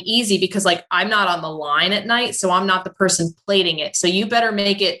got to be easy because like, I'm not on the line at night. So I'm not the person plating it. So you better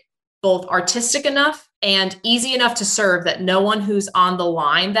make it both artistic enough and easy enough to serve that no one who's on the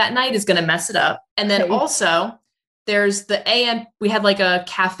line that night is going to mess it up. And then also there's the AM, we had like a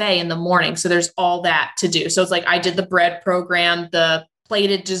cafe in the morning. So there's all that to do. So it's like, I did the bread program, the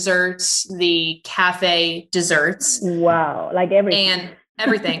plated desserts, the cafe desserts. Wow. Like everything. And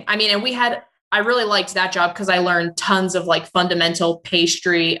everything. I mean, and I really liked that job because I learned tons of like fundamental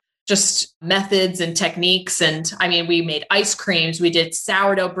pastry, just methods and techniques. And I mean, we made ice creams, we did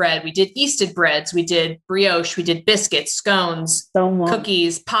sourdough bread, we did yeasted breads, we did brioche, we did biscuits, scones,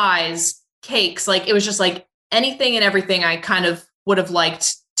 cookies, pies, cakes. Like it was just like anything and everything I kind of would have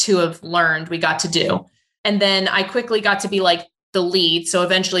liked to have learned, we got to do. And then I quickly got to be like the lead. So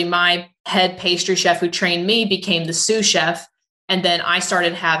eventually my head pastry chef who trained me became the sous chef. And then I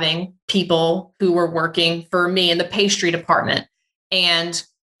started having people who were working for me in the pastry department. And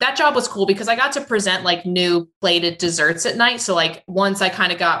that job was cool because I got to present like new plated desserts at night. So like once I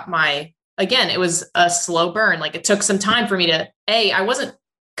kind of got again, it was a slow burn. Like it took some time for me to, I wasn't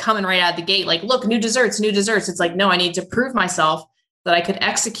coming right out of the gate. Like, look, new desserts. It's like, no, I need to prove myself that I could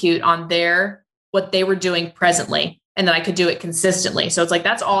execute on what they were doing presently and that I could do it consistently. So it's like,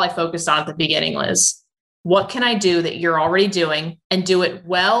 that's all I focused on at the beginning, Liz. What can I do that you're already doing and do it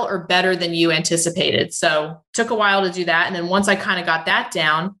well or better than you anticipated? So it took a while to do that. And then once I kind of got that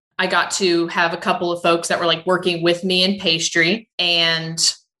down, I got to have a couple of folks that were like working with me in pastry,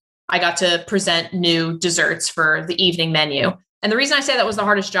 and I got to present new desserts for the evening menu. And the reason I say that was the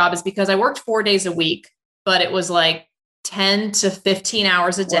hardest job is because I worked 4 days a week, but it was like 10 to 15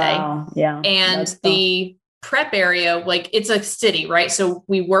 hours a day. Wow. Yeah. And the prep area, like it's a city, right? So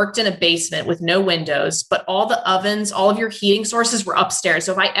we worked in a basement with no windows, but all the ovens, all of your heating sources were upstairs.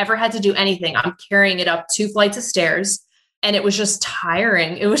 So if I ever had to do anything, I'm carrying it up 2 flights of stairs, and it was just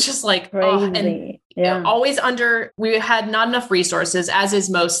tiring. It was just like, we had not enough resources, as is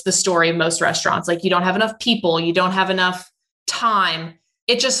the story of most restaurants. Like you don't have enough people, you don't have enough time.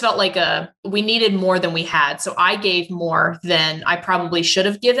 It just felt like we needed more than we had. So I gave more than I probably should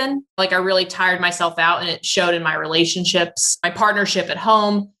have given. Like I really tired myself out, and it showed in my relationships, my partnership at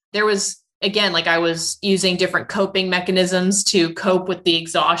home. There was, again, like I was using different coping mechanisms to cope with the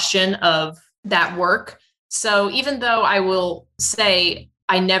exhaustion of that work. So even though I will say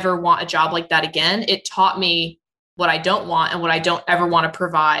I never want a job like that again, it taught me what I don't want and what I don't ever want to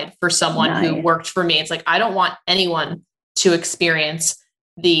provide for someone who worked for me. It's like, I don't want anyone to experience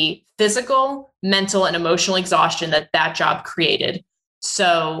the physical, mental, and emotional exhaustion that job created.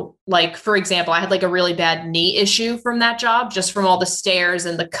 So like, for example, I had like a really bad knee issue from that job, just from all the stairs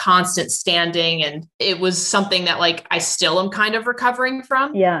and the constant standing. And it was something that like, I still am kind of recovering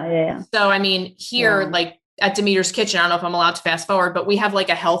from. Yeah. So, I mean, here, like at Demeter's Kitchen, I don't know if I'm allowed to fast forward, but we have like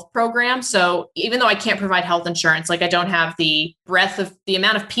a health program. So even though I can't provide health insurance, like I don't have the breadth of the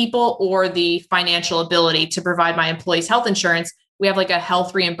amount of people or the financial ability to provide my employees health insurance, we have like a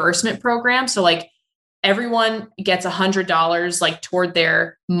health reimbursement program. So like everyone gets $100 like toward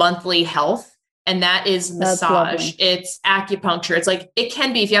their monthly health. And that is massage. It's acupuncture. It's like, it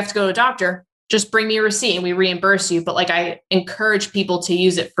can be, if you have to go to a doctor, just bring me a receipt and we reimburse you. But like, I encourage people to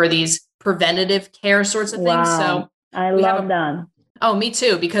use it for these preventative care sorts of things. So I love that. Oh, me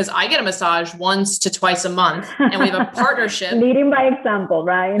too, because I get a massage once to twice a month, and we have a partnership. Leading by example,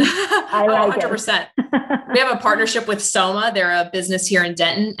 right? I like 100%. We have a partnership with Soma. They're a business here in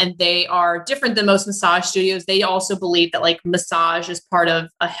Denton, and they are different than most massage studios. They also believe that like massage is part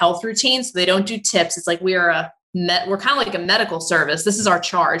of a health routine. So they don't do tips. It's like we're kind of like a medical service. This is our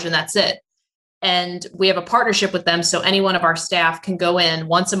charge, and that's it. And we have a partnership with them. So any one of our staff can go in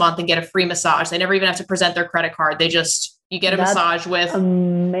once a month and get a free massage. They never even have to present their credit card. You get a massage with.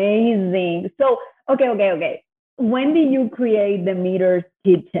 Amazing. So, okay. when did you create Demeter's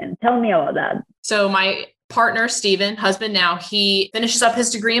Kitchen? Tell me about that. So my partner, Steven, husband now, he finishes up his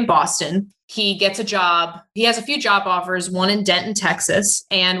degree in Boston. He gets a job. He has a few job offers, one in Denton, Texas.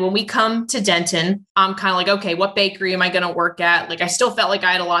 And when we come to Denton, I'm kind of like, okay, what bakery am I going to work at? Like, I still felt like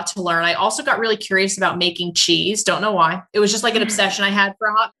I had a lot to learn. I also got really curious about making cheese. Don't know why. It was just like an obsession I had for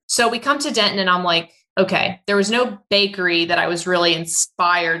hot. So we come to Denton and I'm like, okay, there was no bakery that I was really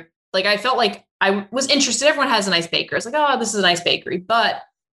inspired. Like, I felt like I was interested. Everyone has a nice bakery. It's like, oh, this is a nice bakery. But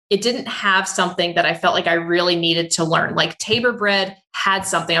it didn't have something that I felt like I really needed to learn. Like Tabor Bread had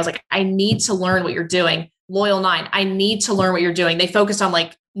something. I was like, I need to learn what you're doing. Loyal 9, I need to learn what you're doing. They focused on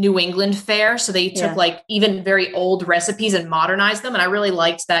like New England fare. So they took like even very old recipes and modernized them. And I really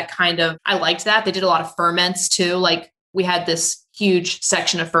liked that I liked that. They did a lot of ferments too. Like we had this huge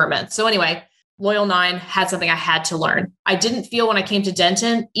section of ferments. So anyway, Loyal 9 had something I had to learn. I didn't feel when I came to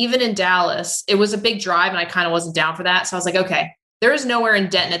Denton, even in Dallas, it was a big drive and I kind of wasn't down for that. So I was like, okay, there is nowhere in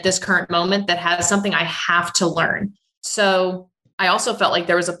Denton at this current moment that has something I have to learn. So I also felt like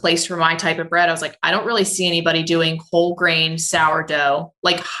there was a place for my type of bread. I was like, I don't really see anybody doing whole grain sourdough,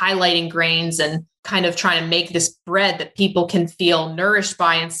 like highlighting grains and kind of trying to make this bread that people can feel nourished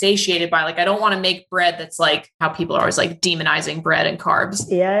by and satiated by. Like, I don't want to make bread that's like how people are always like demonizing bread and carbs.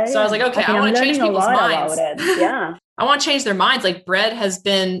 Yeah. So I was like, okay, I want to change people's minds. Yeah. I want to change their minds. Like bread has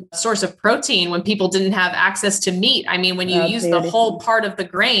been a source of protein when people didn't have access to meat. I mean, when you use the whole part of the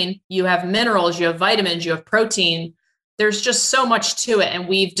grain, you have minerals, you have vitamins, you have protein. There's just so much to it. And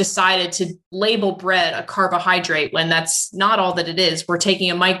we've decided to label bread a carbohydrate when that's not all that it is. We're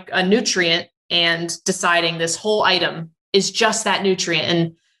taking a nutrient and deciding this whole item is just that nutrient.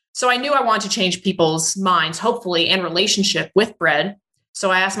 And so I knew I wanted to change people's minds, hopefully, and relationship with bread. So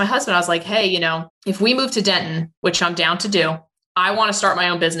I asked my husband, I was like, hey, if we move to Denton, which I'm down to do, I want to start my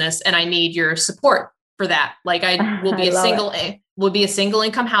own business and I need your support for that. Like I will be a single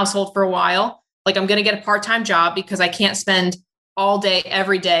income household for a while. Like I'm going to get a part-time job because I can't spend all day,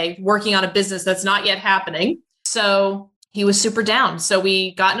 every day working on a business that's not yet happening. So he was super down. So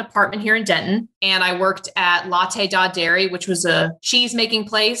we got an apartment here in Denton and I worked at Latte Da Dairy, which was a cheese making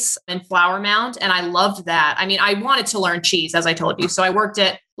place in Flower Mound. And I loved that. I mean, I wanted to learn cheese, as I told you. So I worked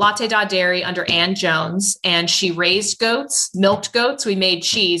at Latte Da Dairy under Ann Jones and she raised goats, milked goats. We made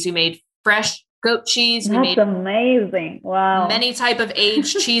cheese. We made fresh goat cheese. That's we made amazing. Wow. Many type of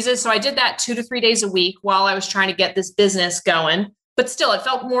aged cheeses. So I did that 2 to 3 days a week while I was trying to get this business going. But still, it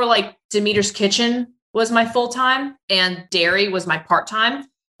felt more like Demeter's Kitchen was my full-time and dairy was my part-time,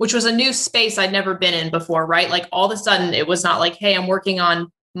 which was a new space I'd never been in before, right? Like all of a sudden it was not like, hey, I'm working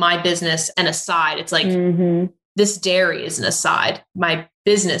on my business and a side. It's like this dairy is an aside. My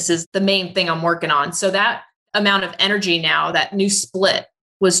business is the main thing I'm working on. So that amount of energy now, that new split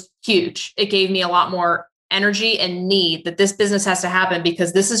was huge. It gave me a lot more energy and need that this business has to happen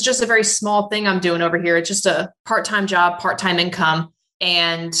because this is just a very small thing I'm doing over here. It's just a part-time job, part-time income.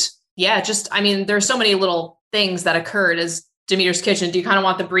 And there's so many little things that occurred as Demeter's Kitchen. Do you kind of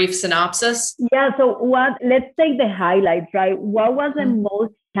want the brief synopsis? Yeah. So let's take the highlights, right? What was the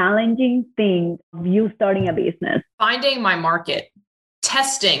most challenging thing of you starting a business? Finding my market,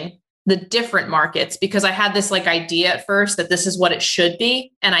 testing the different markets, because I had this like idea at first that this is what it should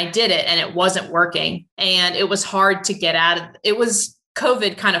be. And I did it and it wasn't working. And it was hard to get out of it.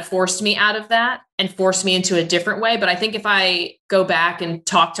 COVID kind of forced me out of that and forced me into a different way. But I think if I go back and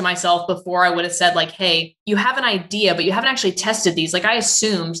talk to myself before, I would have said like, hey, you have an idea, but you haven't actually tested these. Like I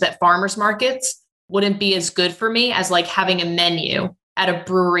assumed that farmers markets wouldn't be as good for me as like having a menu at a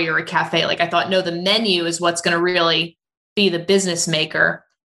brewery or a cafe. Like I thought, no, the menu is what's going to really be the business maker.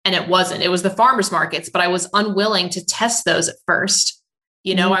 And it wasn't. It was the farmers markets, but I was unwilling to test those at first.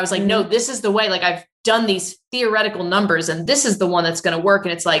 I was like, no, this is the way. Like I've done these theoretical numbers and this is the one that's going to work.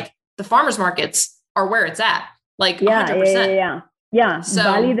 And it's like the farmers markets are where it's at. Like 100%. Yeah. So,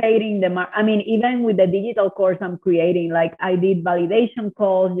 validating even with the digital course I'm creating, like I did validation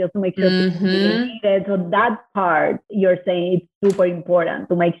calls just to make sure people need it. So that part you're saying it's super important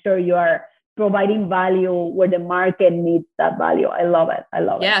to make sure you are providing value where the market needs that value. I love it.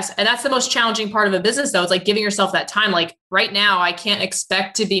 Yes. And that's the most challenging part of a business though. It's like giving yourself that time. Like right now, I can't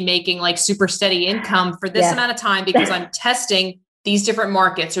expect to be making like super steady income for this amount of time because I'm testing these different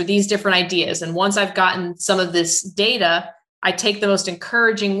markets or these different ideas. And once I've gotten some of this data, I take the most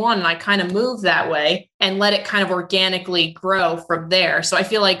encouraging one and I kind of move that way and let it kind of organically grow from there. So I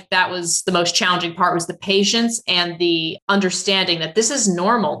feel like that was the most challenging part, was the patience and the understanding that this is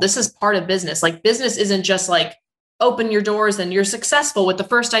normal. This is part of business. Like business isn't just like open your doors and you're successful with the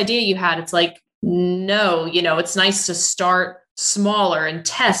first idea you had. It's like, no, it's nice to start smaller and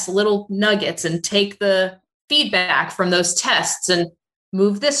test little nuggets and take the feedback from those tests and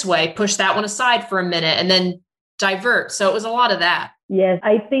move this way, push that one aside for a minute, and then divert. So it was a lot of that. Yes,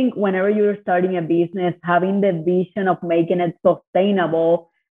 I think whenever you're starting a business, having the vision of making it sustainable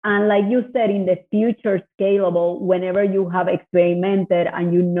and, like you said, in the future scalable, whenever you have experimented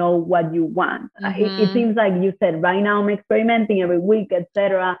and you know what you want. It seems like you said, right now I'm experimenting every week,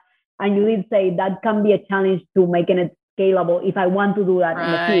 etc. And you did say that can be a challenge to making it scalable if I want to do that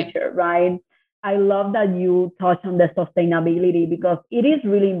in the future, right? I love that you touch on the sustainability because it is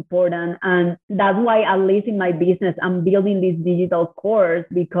really important. And that's why, at least in my business, I'm building this digital course,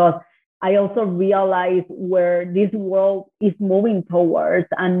 because I also realize where this world is moving towards,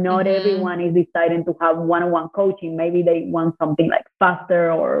 and not everyone is deciding to have one-on-one coaching. Maybe they want something like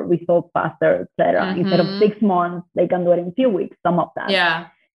faster or results faster, etc. Instead of 6 months, they can do it in a few weeks, some of that. Yeah.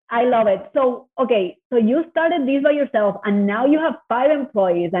 I love it. So, okay, so you started this by yourself and now you have 5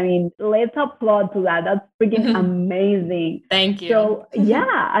 employees. I mean, let's applaud to that. That's freaking amazing. Thank you. So, yeah,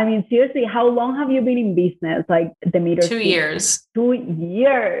 I mean, seriously, how long have you been in business? Like Demeter? 2 years. 2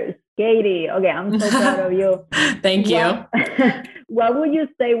 years, Katie. Okay, I'm so proud of you. Thank you. What would you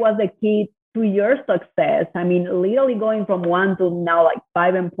say was the key to your success? I mean, literally going from 1 to now like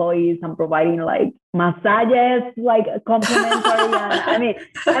 5 employees and providing like massages, like complimentary. And I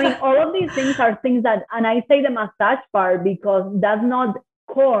mean, all of these things are things that, and I say the massage part because that's not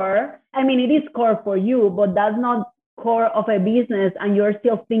core. I mean, it is core for you, but that's not core of a business. And you're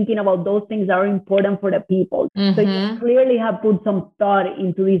still thinking about those things that are important for the people. So you clearly have put some thought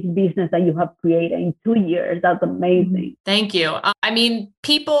into this business that you have created in 2 years. That's amazing. Thank you. I mean,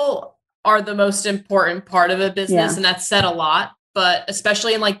 people are the most important part of a business, and that's said a lot, but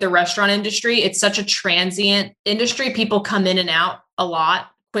especially in like the restaurant industry, it's such a transient industry. People come in and out a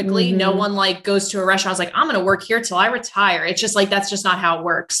lot quickly. No one like goes to a restaurant, like, I'm going to work here till I retire. It's just like, that's just not how it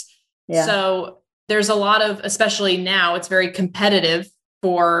works. So there's a lot of, especially now, it's very competitive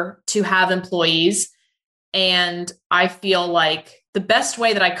to have employees. And I feel like the best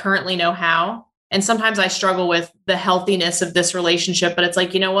way that I currently know how, and sometimes I struggle with the healthiness of this relationship, but it's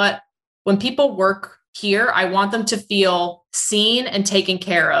like, you know what? When people work here, I want them to feel seen and taken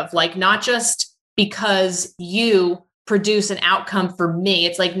care of, like not just because you produce an outcome for me.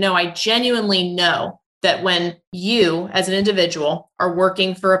 It's like, no, I genuinely know that when you as an individual are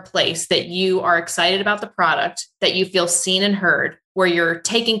working for a place that you are excited about the product, that you feel seen and heard, where you're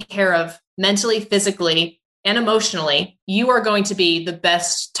taken care of mentally, physically, and emotionally, you are going to be the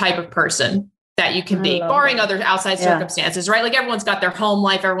best type of person that you can be, barring other outside circumstances, right? Like everyone's got their home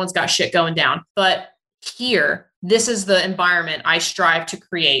life, everyone's got shit going down. But here, this is the environment I strive to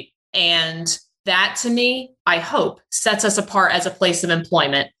create. And that to me, I hope, sets us apart as a place of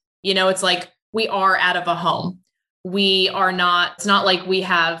employment. You know, it's like we are out of a home. We are not, it's not like we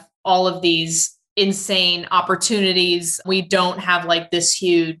have all of these insane opportunities. We don't have like this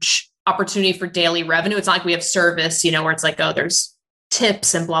huge opportunity for daily revenue. It's not like we have service, you know, where it's like, oh, there's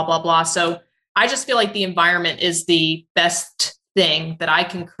tips and blah, blah, blah. So I just feel like the environment is the best thing that I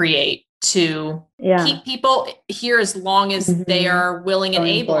can create to keep people here as long as they are willing and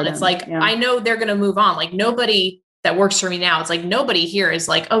able. And it's like, I know they're going to move on. Like nobody that works for me now, it's like nobody here is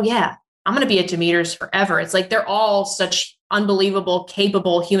like, oh yeah, I'm going to be at Demeter's forever. It's like, they're all such unbelievable,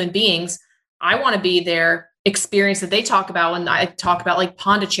 capable human beings. I want to be their experience that they talk about when I talk about like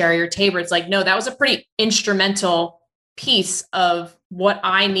Pondicherry or Tabor. It's like, no, that was a pretty instrumental piece of what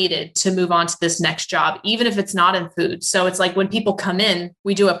I needed to move on to this next job, even if it's not in food. So it's like when people come in,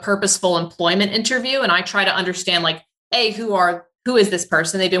 we do a purposeful employment interview and I try to understand like, hey, who is this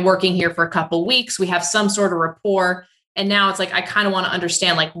person? They've been working here for a couple of weeks. We have some sort of rapport. And now it's like, I kind of want to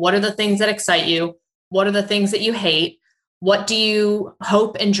understand like, what are the things that excite you? What are the things that you hate? What do you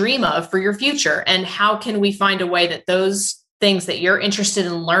hope and dream of for your future? And how can we find a way that those things that you're interested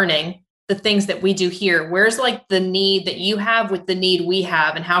in learning, the things that we do here, where's like the need that you have with the need we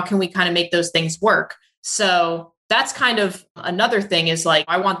have, and how can we kind of make those things work? So that's kind of another thing is like,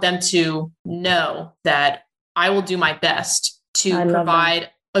 I want them to know that I will do my best to provide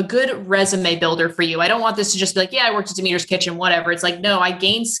a good resume builder for you. I don't want this to just be like, yeah, I worked at Demeter's Kitchen, whatever. It's like, no, I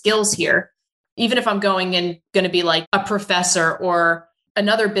gained skills here. Even if I'm going to be like a professor or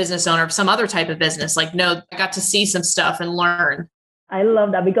another business owner of some other type of business, like, no, I got to see some stuff and learn. I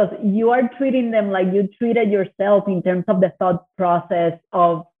love that because you are treating them like you treated yourself in terms of the thought process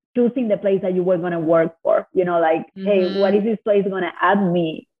of choosing the place that you were going to work for. You know, like, hey, what is this place going to add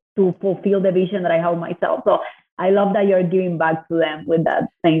me to fulfill the vision that I have myself? So I love that you're giving back to them with that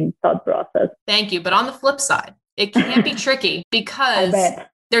same thought process. Thank you. But on the flip side, it can be tricky because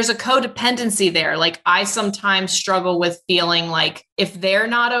there's a codependency there. Like I sometimes struggle with feeling like if they're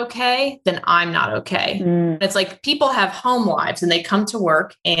not okay, then I'm not okay. It's like people have home lives and they come to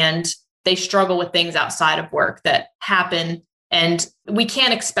work and they struggle with things outside of work that happen. And we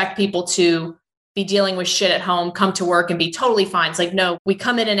can't expect people to be dealing with shit at home, come to work and be totally fine. It's like, no, we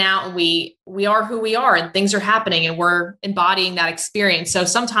come in and out and we are who we are and things are happening and we're embodying that experience. So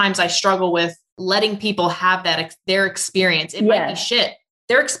sometimes I struggle with letting people have that, their experience. It might be shit.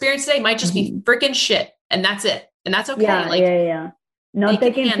 Their experience today might just be freaking shit. And that's it. And that's okay. Not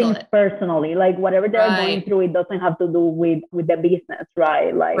taking things personally, like whatever they're going through, it doesn't have to do with the business,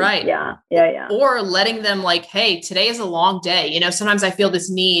 right? Like, Or letting them like, hey, today is a long day. You know, sometimes I feel this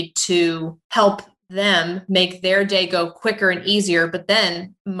need to help them make their day go quicker and easier. But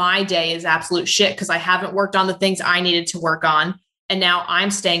then my day is absolute shit because I haven't worked on the things I needed to work on. And now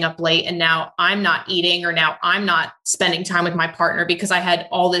I'm staying up late and now I'm not eating or now I'm not spending time with my partner because I had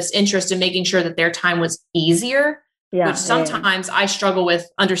all this interest in making sure that their time was easier. Which sometimes I struggle with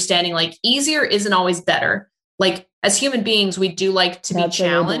understanding, like easier isn't always better. Like as human beings, we do like to be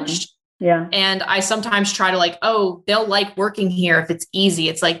challenged. Yeah. And I sometimes try to like, oh, they'll like working here if it's easy.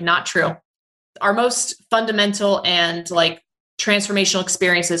 It's like not true. Our most fundamental and like transformational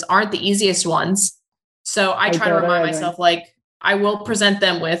experiences aren't the easiest ones. So I try to remind myself, like, I will present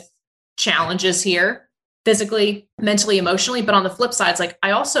them with challenges here, physically, mentally, emotionally. But on the flip side, it's like,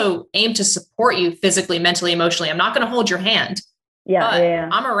 I also aim to support you physically, mentally, emotionally. I'm not going to hold your hand.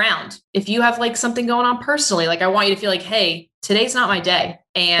 I'm around. If you have like something going on personally, like I want you to feel like, hey, today's not my day.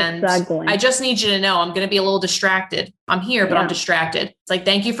 And I just need you to know I'm going to be a little distracted. I'm here, but I'm distracted. It's like,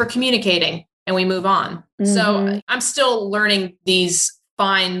 thank you for communicating. And we move on. So I'm still learning these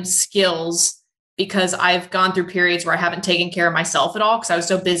fine skills because I've gone through periods where I haven't taken care of myself at all because I was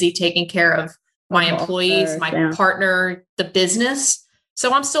so busy taking care of my employees, my partner, the business.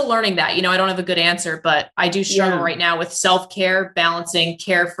 So I'm still learning that. You know, I don't have a good answer, but I do struggle right now with self-care, balancing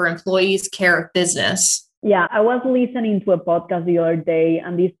care for employees, care of business. Yeah, I was listening to a podcast the other day,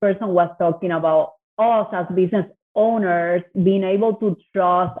 and this person was talking about us as business owners being able to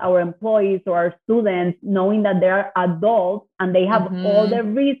trust our employees or our students, knowing that they are adults and they have all the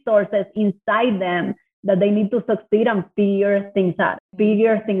resources inside them that they need to succeed and figure things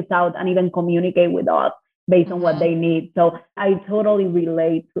out and even communicate with us based on what they need. So I totally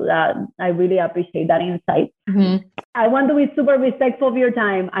relate to that. I really appreciate that insight. I want to be super respectful of your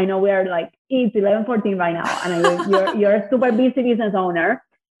time. I know we are like, it's 11:14 right now, and you're a super busy business owner.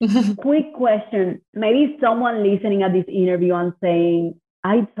 Quick question. Maybe someone listening at this interview and saying,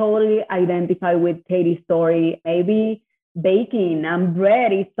 I totally identify with Katie's story. Maybe baking and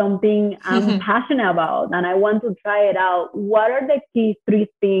bread is something I'm passionate about and I want to try it out. What are the key 3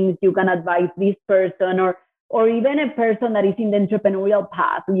 things you can advise this person or even a person that is in the entrepreneurial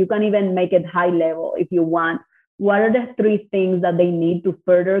path? You can even make it high level if you want. What are the 3 things that they need to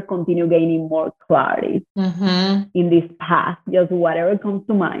further continue gaining more clarity in this path? Just whatever comes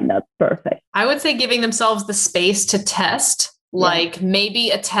to mind, that's perfect. I would say giving themselves the space to test. Like maybe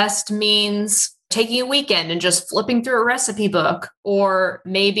a test means taking a weekend and just flipping through a recipe book, or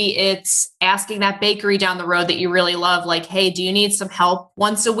maybe it's asking that bakery down the road that you really love, like, hey, do you need some help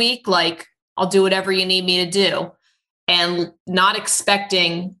once a week? Like, I'll do whatever you need me to do. And not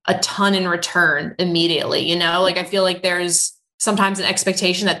expecting a ton in return immediately, you know, like I feel like there's sometimes an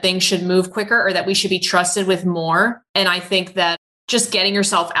expectation that things should move quicker or that we should be trusted with more. And I think that just getting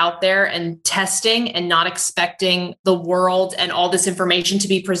yourself out there and testing and not expecting the world and all this information to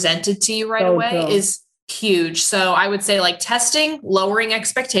be presented to you right away is huge. So I would say like testing, lowering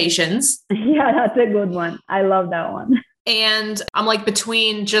expectations. Yeah, that's a good one. I love that one. And I'm like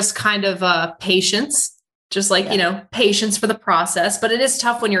between just kind of patience. Just like, you know, patience for the process. But it is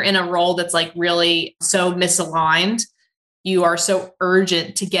tough when you're in a role that's like really so misaligned. You are so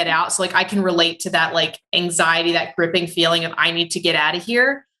urgent to get out. So like I can relate to that like anxiety, that gripping feeling of I need to get out of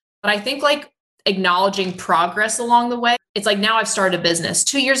here. But I think like acknowledging progress along the way. It's like now I've started a business.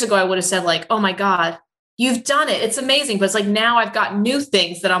 2 years ago, I would have said like, oh my God, you've done it. It's amazing. But it's like now I've got new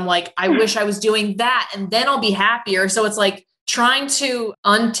things that I'm like, I wish I was doing that and then I'll be happier. So it's like trying to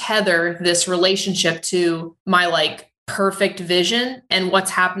untether this relationship to my like perfect vision and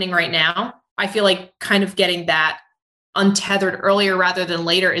what's happening right now. I feel like kind of getting that untethered earlier rather than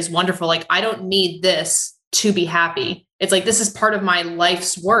later is wonderful. Like, I don't need this to be happy. It's like, this is part of my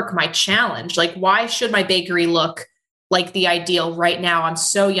life's work, my challenge. Like, why should my bakery look like the ideal right now. I'm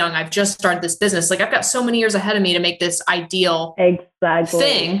so young. I've just started this business. Like I've got so many years ahead of me to make this ideal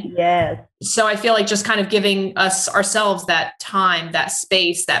thing. Yes. So I feel like just kind of giving ourselves that time, that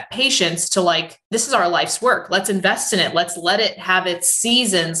space, that patience to like, this is our life's work. Let's invest in it. Let's let it have its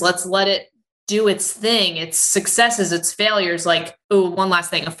seasons. Let's let it do its thing, its successes, its failures. Like, oh, one last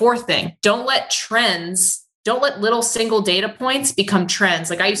thing, a fourth thing. Don't let little single data points become trends.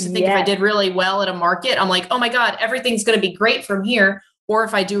 Like I used to think if I did really well at a market, I'm like, oh my God, everything's going to be great from here. Or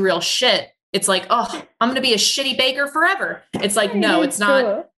if I do real shit, it's like, oh, I'm going to be a shitty baker forever. It's like, no, it's not.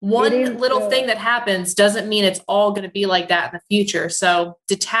 True. One little thing that happens doesn't mean it's all going to be like that in the future. So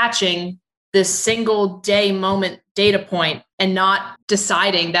detaching this single day moment data point and not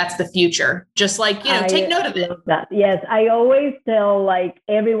deciding that's the future. Just like, take note of it. That. Yes. I always tell like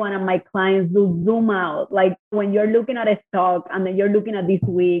every one of my clients to zoom out. Like when you're looking at a stock and then you're looking at this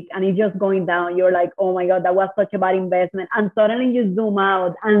week and it's just going down, you're like, oh my God, that was such a bad investment. And suddenly you zoom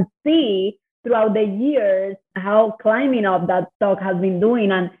out and see throughout the years how climbing up that stock has been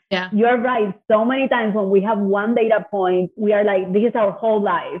doing. And you're right. So many times when we have one data point, we are like, this is our whole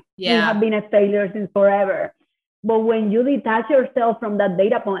life. Yeah. We have been a failure since forever. But when you detach yourself from that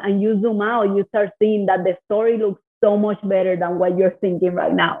data point and you zoom out, you start seeing that the story looks so much better than what you're thinking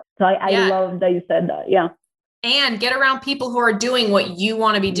right now. So I love that you said that. Yeah. And get around people who are doing what you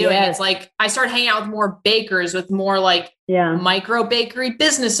want to be doing. Yes. It's like, I started hanging out with more bakers, with more like micro bakery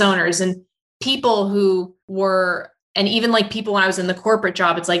business owners and people who were, and even like people when I was in the corporate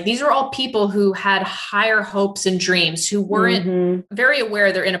job, it's like, these are all people who had higher hopes and dreams, who weren't very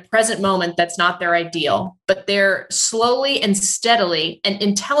aware they're in a present moment that's not their ideal, but they're slowly and steadily and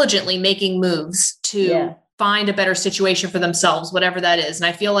intelligently making moves to find a better situation for themselves, whatever that is. And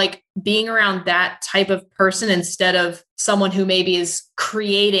I feel like being around that type of person instead of someone who maybe is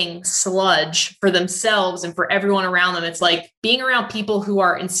creating sludge for themselves and for everyone around them, it's like being around people who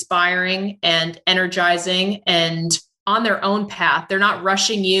are inspiring and energizing and on their own path. They're not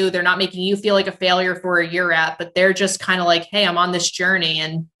rushing you. They're not making you feel like a failure for where you're at, but they're just kind of like, hey, I'm on this journey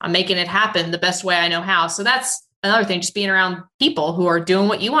and I'm making it happen the best way I know how. So that's another thing, just being around people who are doing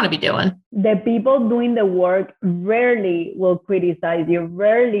what you want to be doing. The people doing the work rarely will criticize you,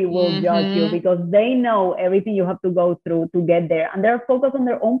 rarely will judge you, because they know everything you have to go through to get there. And they're focused on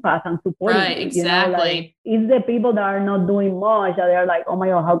their own path and supporting you. Exactly. Like, it's the people that are not doing much that they're like, oh my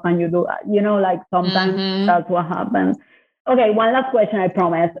God, how can you do that? Like sometimes that's what happens. Okay, one last question, I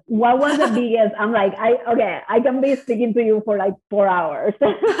promise. What was the biggest, I'm like, I can be speaking to you for like 4 hours.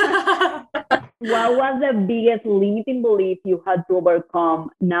 What was the biggest limiting belief you had to overcome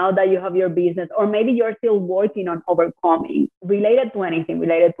now that you have your business, or maybe you're still working on overcoming, related to anything,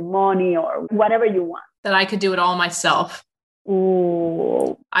 related to money or whatever you want? That I could do it all myself.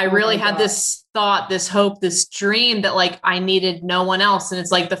 Ooh, I really had this thought, this hope, this dream that like I needed no one else. And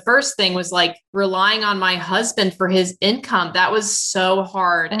it's like the first thing was like relying on my husband for his income. That was so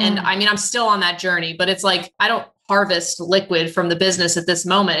hard. And I mean, I'm still on that journey, but it's like, I don't harvest liquid from the business at this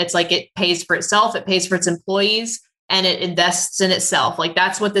moment. It's like it pays for itself, it pays for its employees, and it invests in itself. Like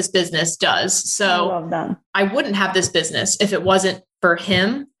that's what this business does. So I wouldn't have this business if it wasn't for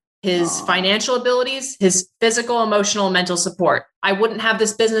him, his financial abilities, his physical, emotional, and mental support. I wouldn't have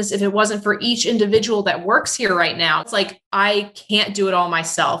this business if it wasn't for each individual that works here right now. It's like, I can't do it all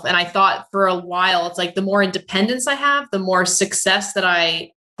myself. And I thought for a while, it's like the more independence I have, the more success that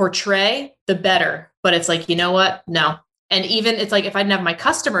I portray, the better. But it's like, you know what? No. And even it's like, if I didn't have my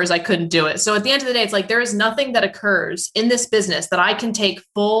customers, I couldn't do it. So at the end of the day, it's like, there is nothing that occurs in this business that I can take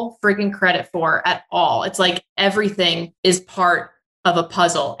full freaking credit for at all. It's like everything is part of a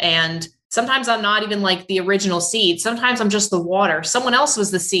puzzle. And sometimes I'm not even like the original seed. Sometimes I'm just the water. Someone else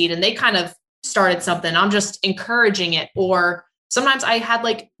was the seed and they kind of started something. I'm just encouraging it. Or sometimes I had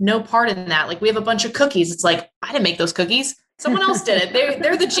like no part in that. Like we have a bunch of cookies. It's like, I didn't make those cookies. Someone else did it.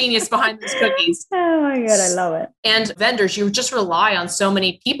 They're the genius behind those cookies. Oh my God, I love it. And vendors, you just rely on so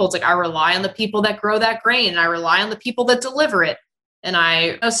many people. It's like, I rely on the people that grow that grain and I rely on the people that deliver it. And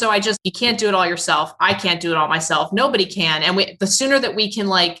you can't do it all yourself. I can't do it all myself. Nobody can. And the sooner that we can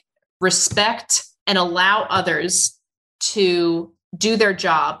like respect and allow others to do their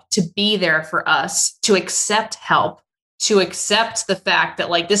job, to be there for us, to accept help, to accept the fact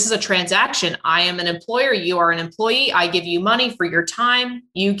that like, this is a transaction. I am an employer. You are an employee. I give you money for your time.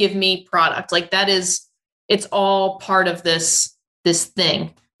 You give me product. Like it's all part of this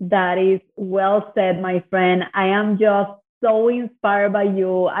thing. That is well said, my friend. I am just so inspired by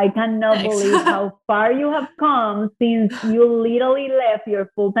you. I cannot believe how far you have come since you literally left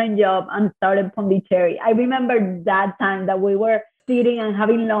your full-time job and started Pondicherry. I remember that time that we were sitting and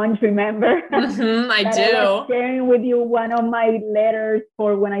having lunch, remember? I that do. I was sharing with you one of my letters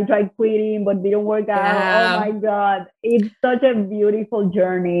for when I tried quitting but didn't work out. Yeah. Oh my God. It's such a beautiful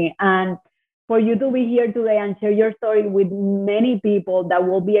journey. And for you to be here today and share your story with many people that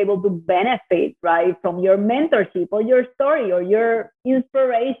will be able to benefit, right, from your mentorship or your story or your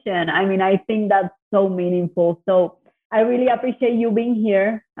inspiration. I mean, I think that's so meaningful. So I really appreciate you being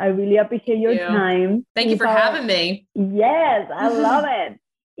here. I really appreciate your time. Thank you for having me. Yes, I love it.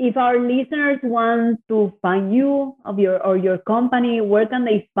 If our listeners want to find you or your company, where can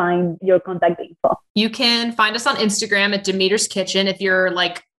they find your contact info? You can find us on Instagram at Demeter's Kitchen. If you're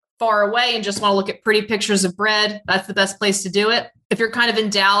like far away and just want to look at pretty pictures of bread, that's the best place to do it. If you're kind of in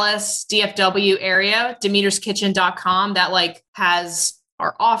Dallas, DFW area, DemetersKitchen.com, that like has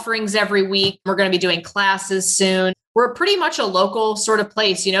our offerings every week. We're going to be doing classes soon. We're pretty much a local sort of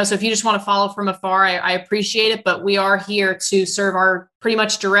place, you know, so if you just want to follow from afar, I appreciate it, but we are here to serve our pretty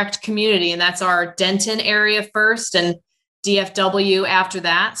much direct community. And that's our Denton area first and DFW after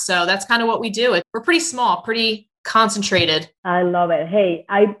that. So that's kind of what we do. We're pretty small, pretty concentrated. I love it. Hey,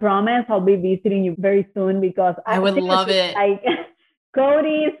 I promise I'll be visiting you very soon because I would love it.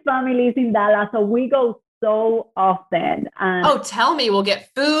 Cody's family is in Dallas, so we go so often. And tell me, we'll get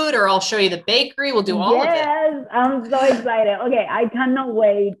food or I'll show you the bakery. We'll do all of it. Yes, I'm so excited. Okay, I cannot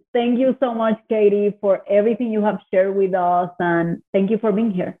wait. Thank you so much, Katie, for everything you have shared with us. And thank you for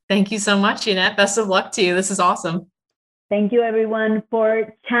being here. Thank you so much, Jeanette. Best of luck to you. This is awesome. Thank you, everyone,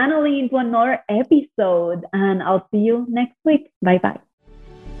 for channeling into another episode. And I'll see you next week. Bye-bye.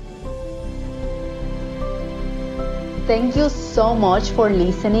 Thank you so much for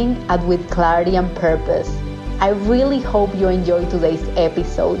listening at With Clarity and Purpose. I really hope you enjoyed today's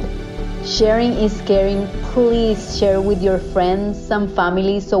episode. Sharing is caring. Please share with your friends and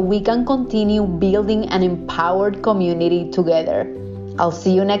family so we can continue building an empowered community together. I'll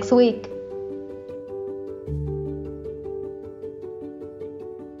see you next week.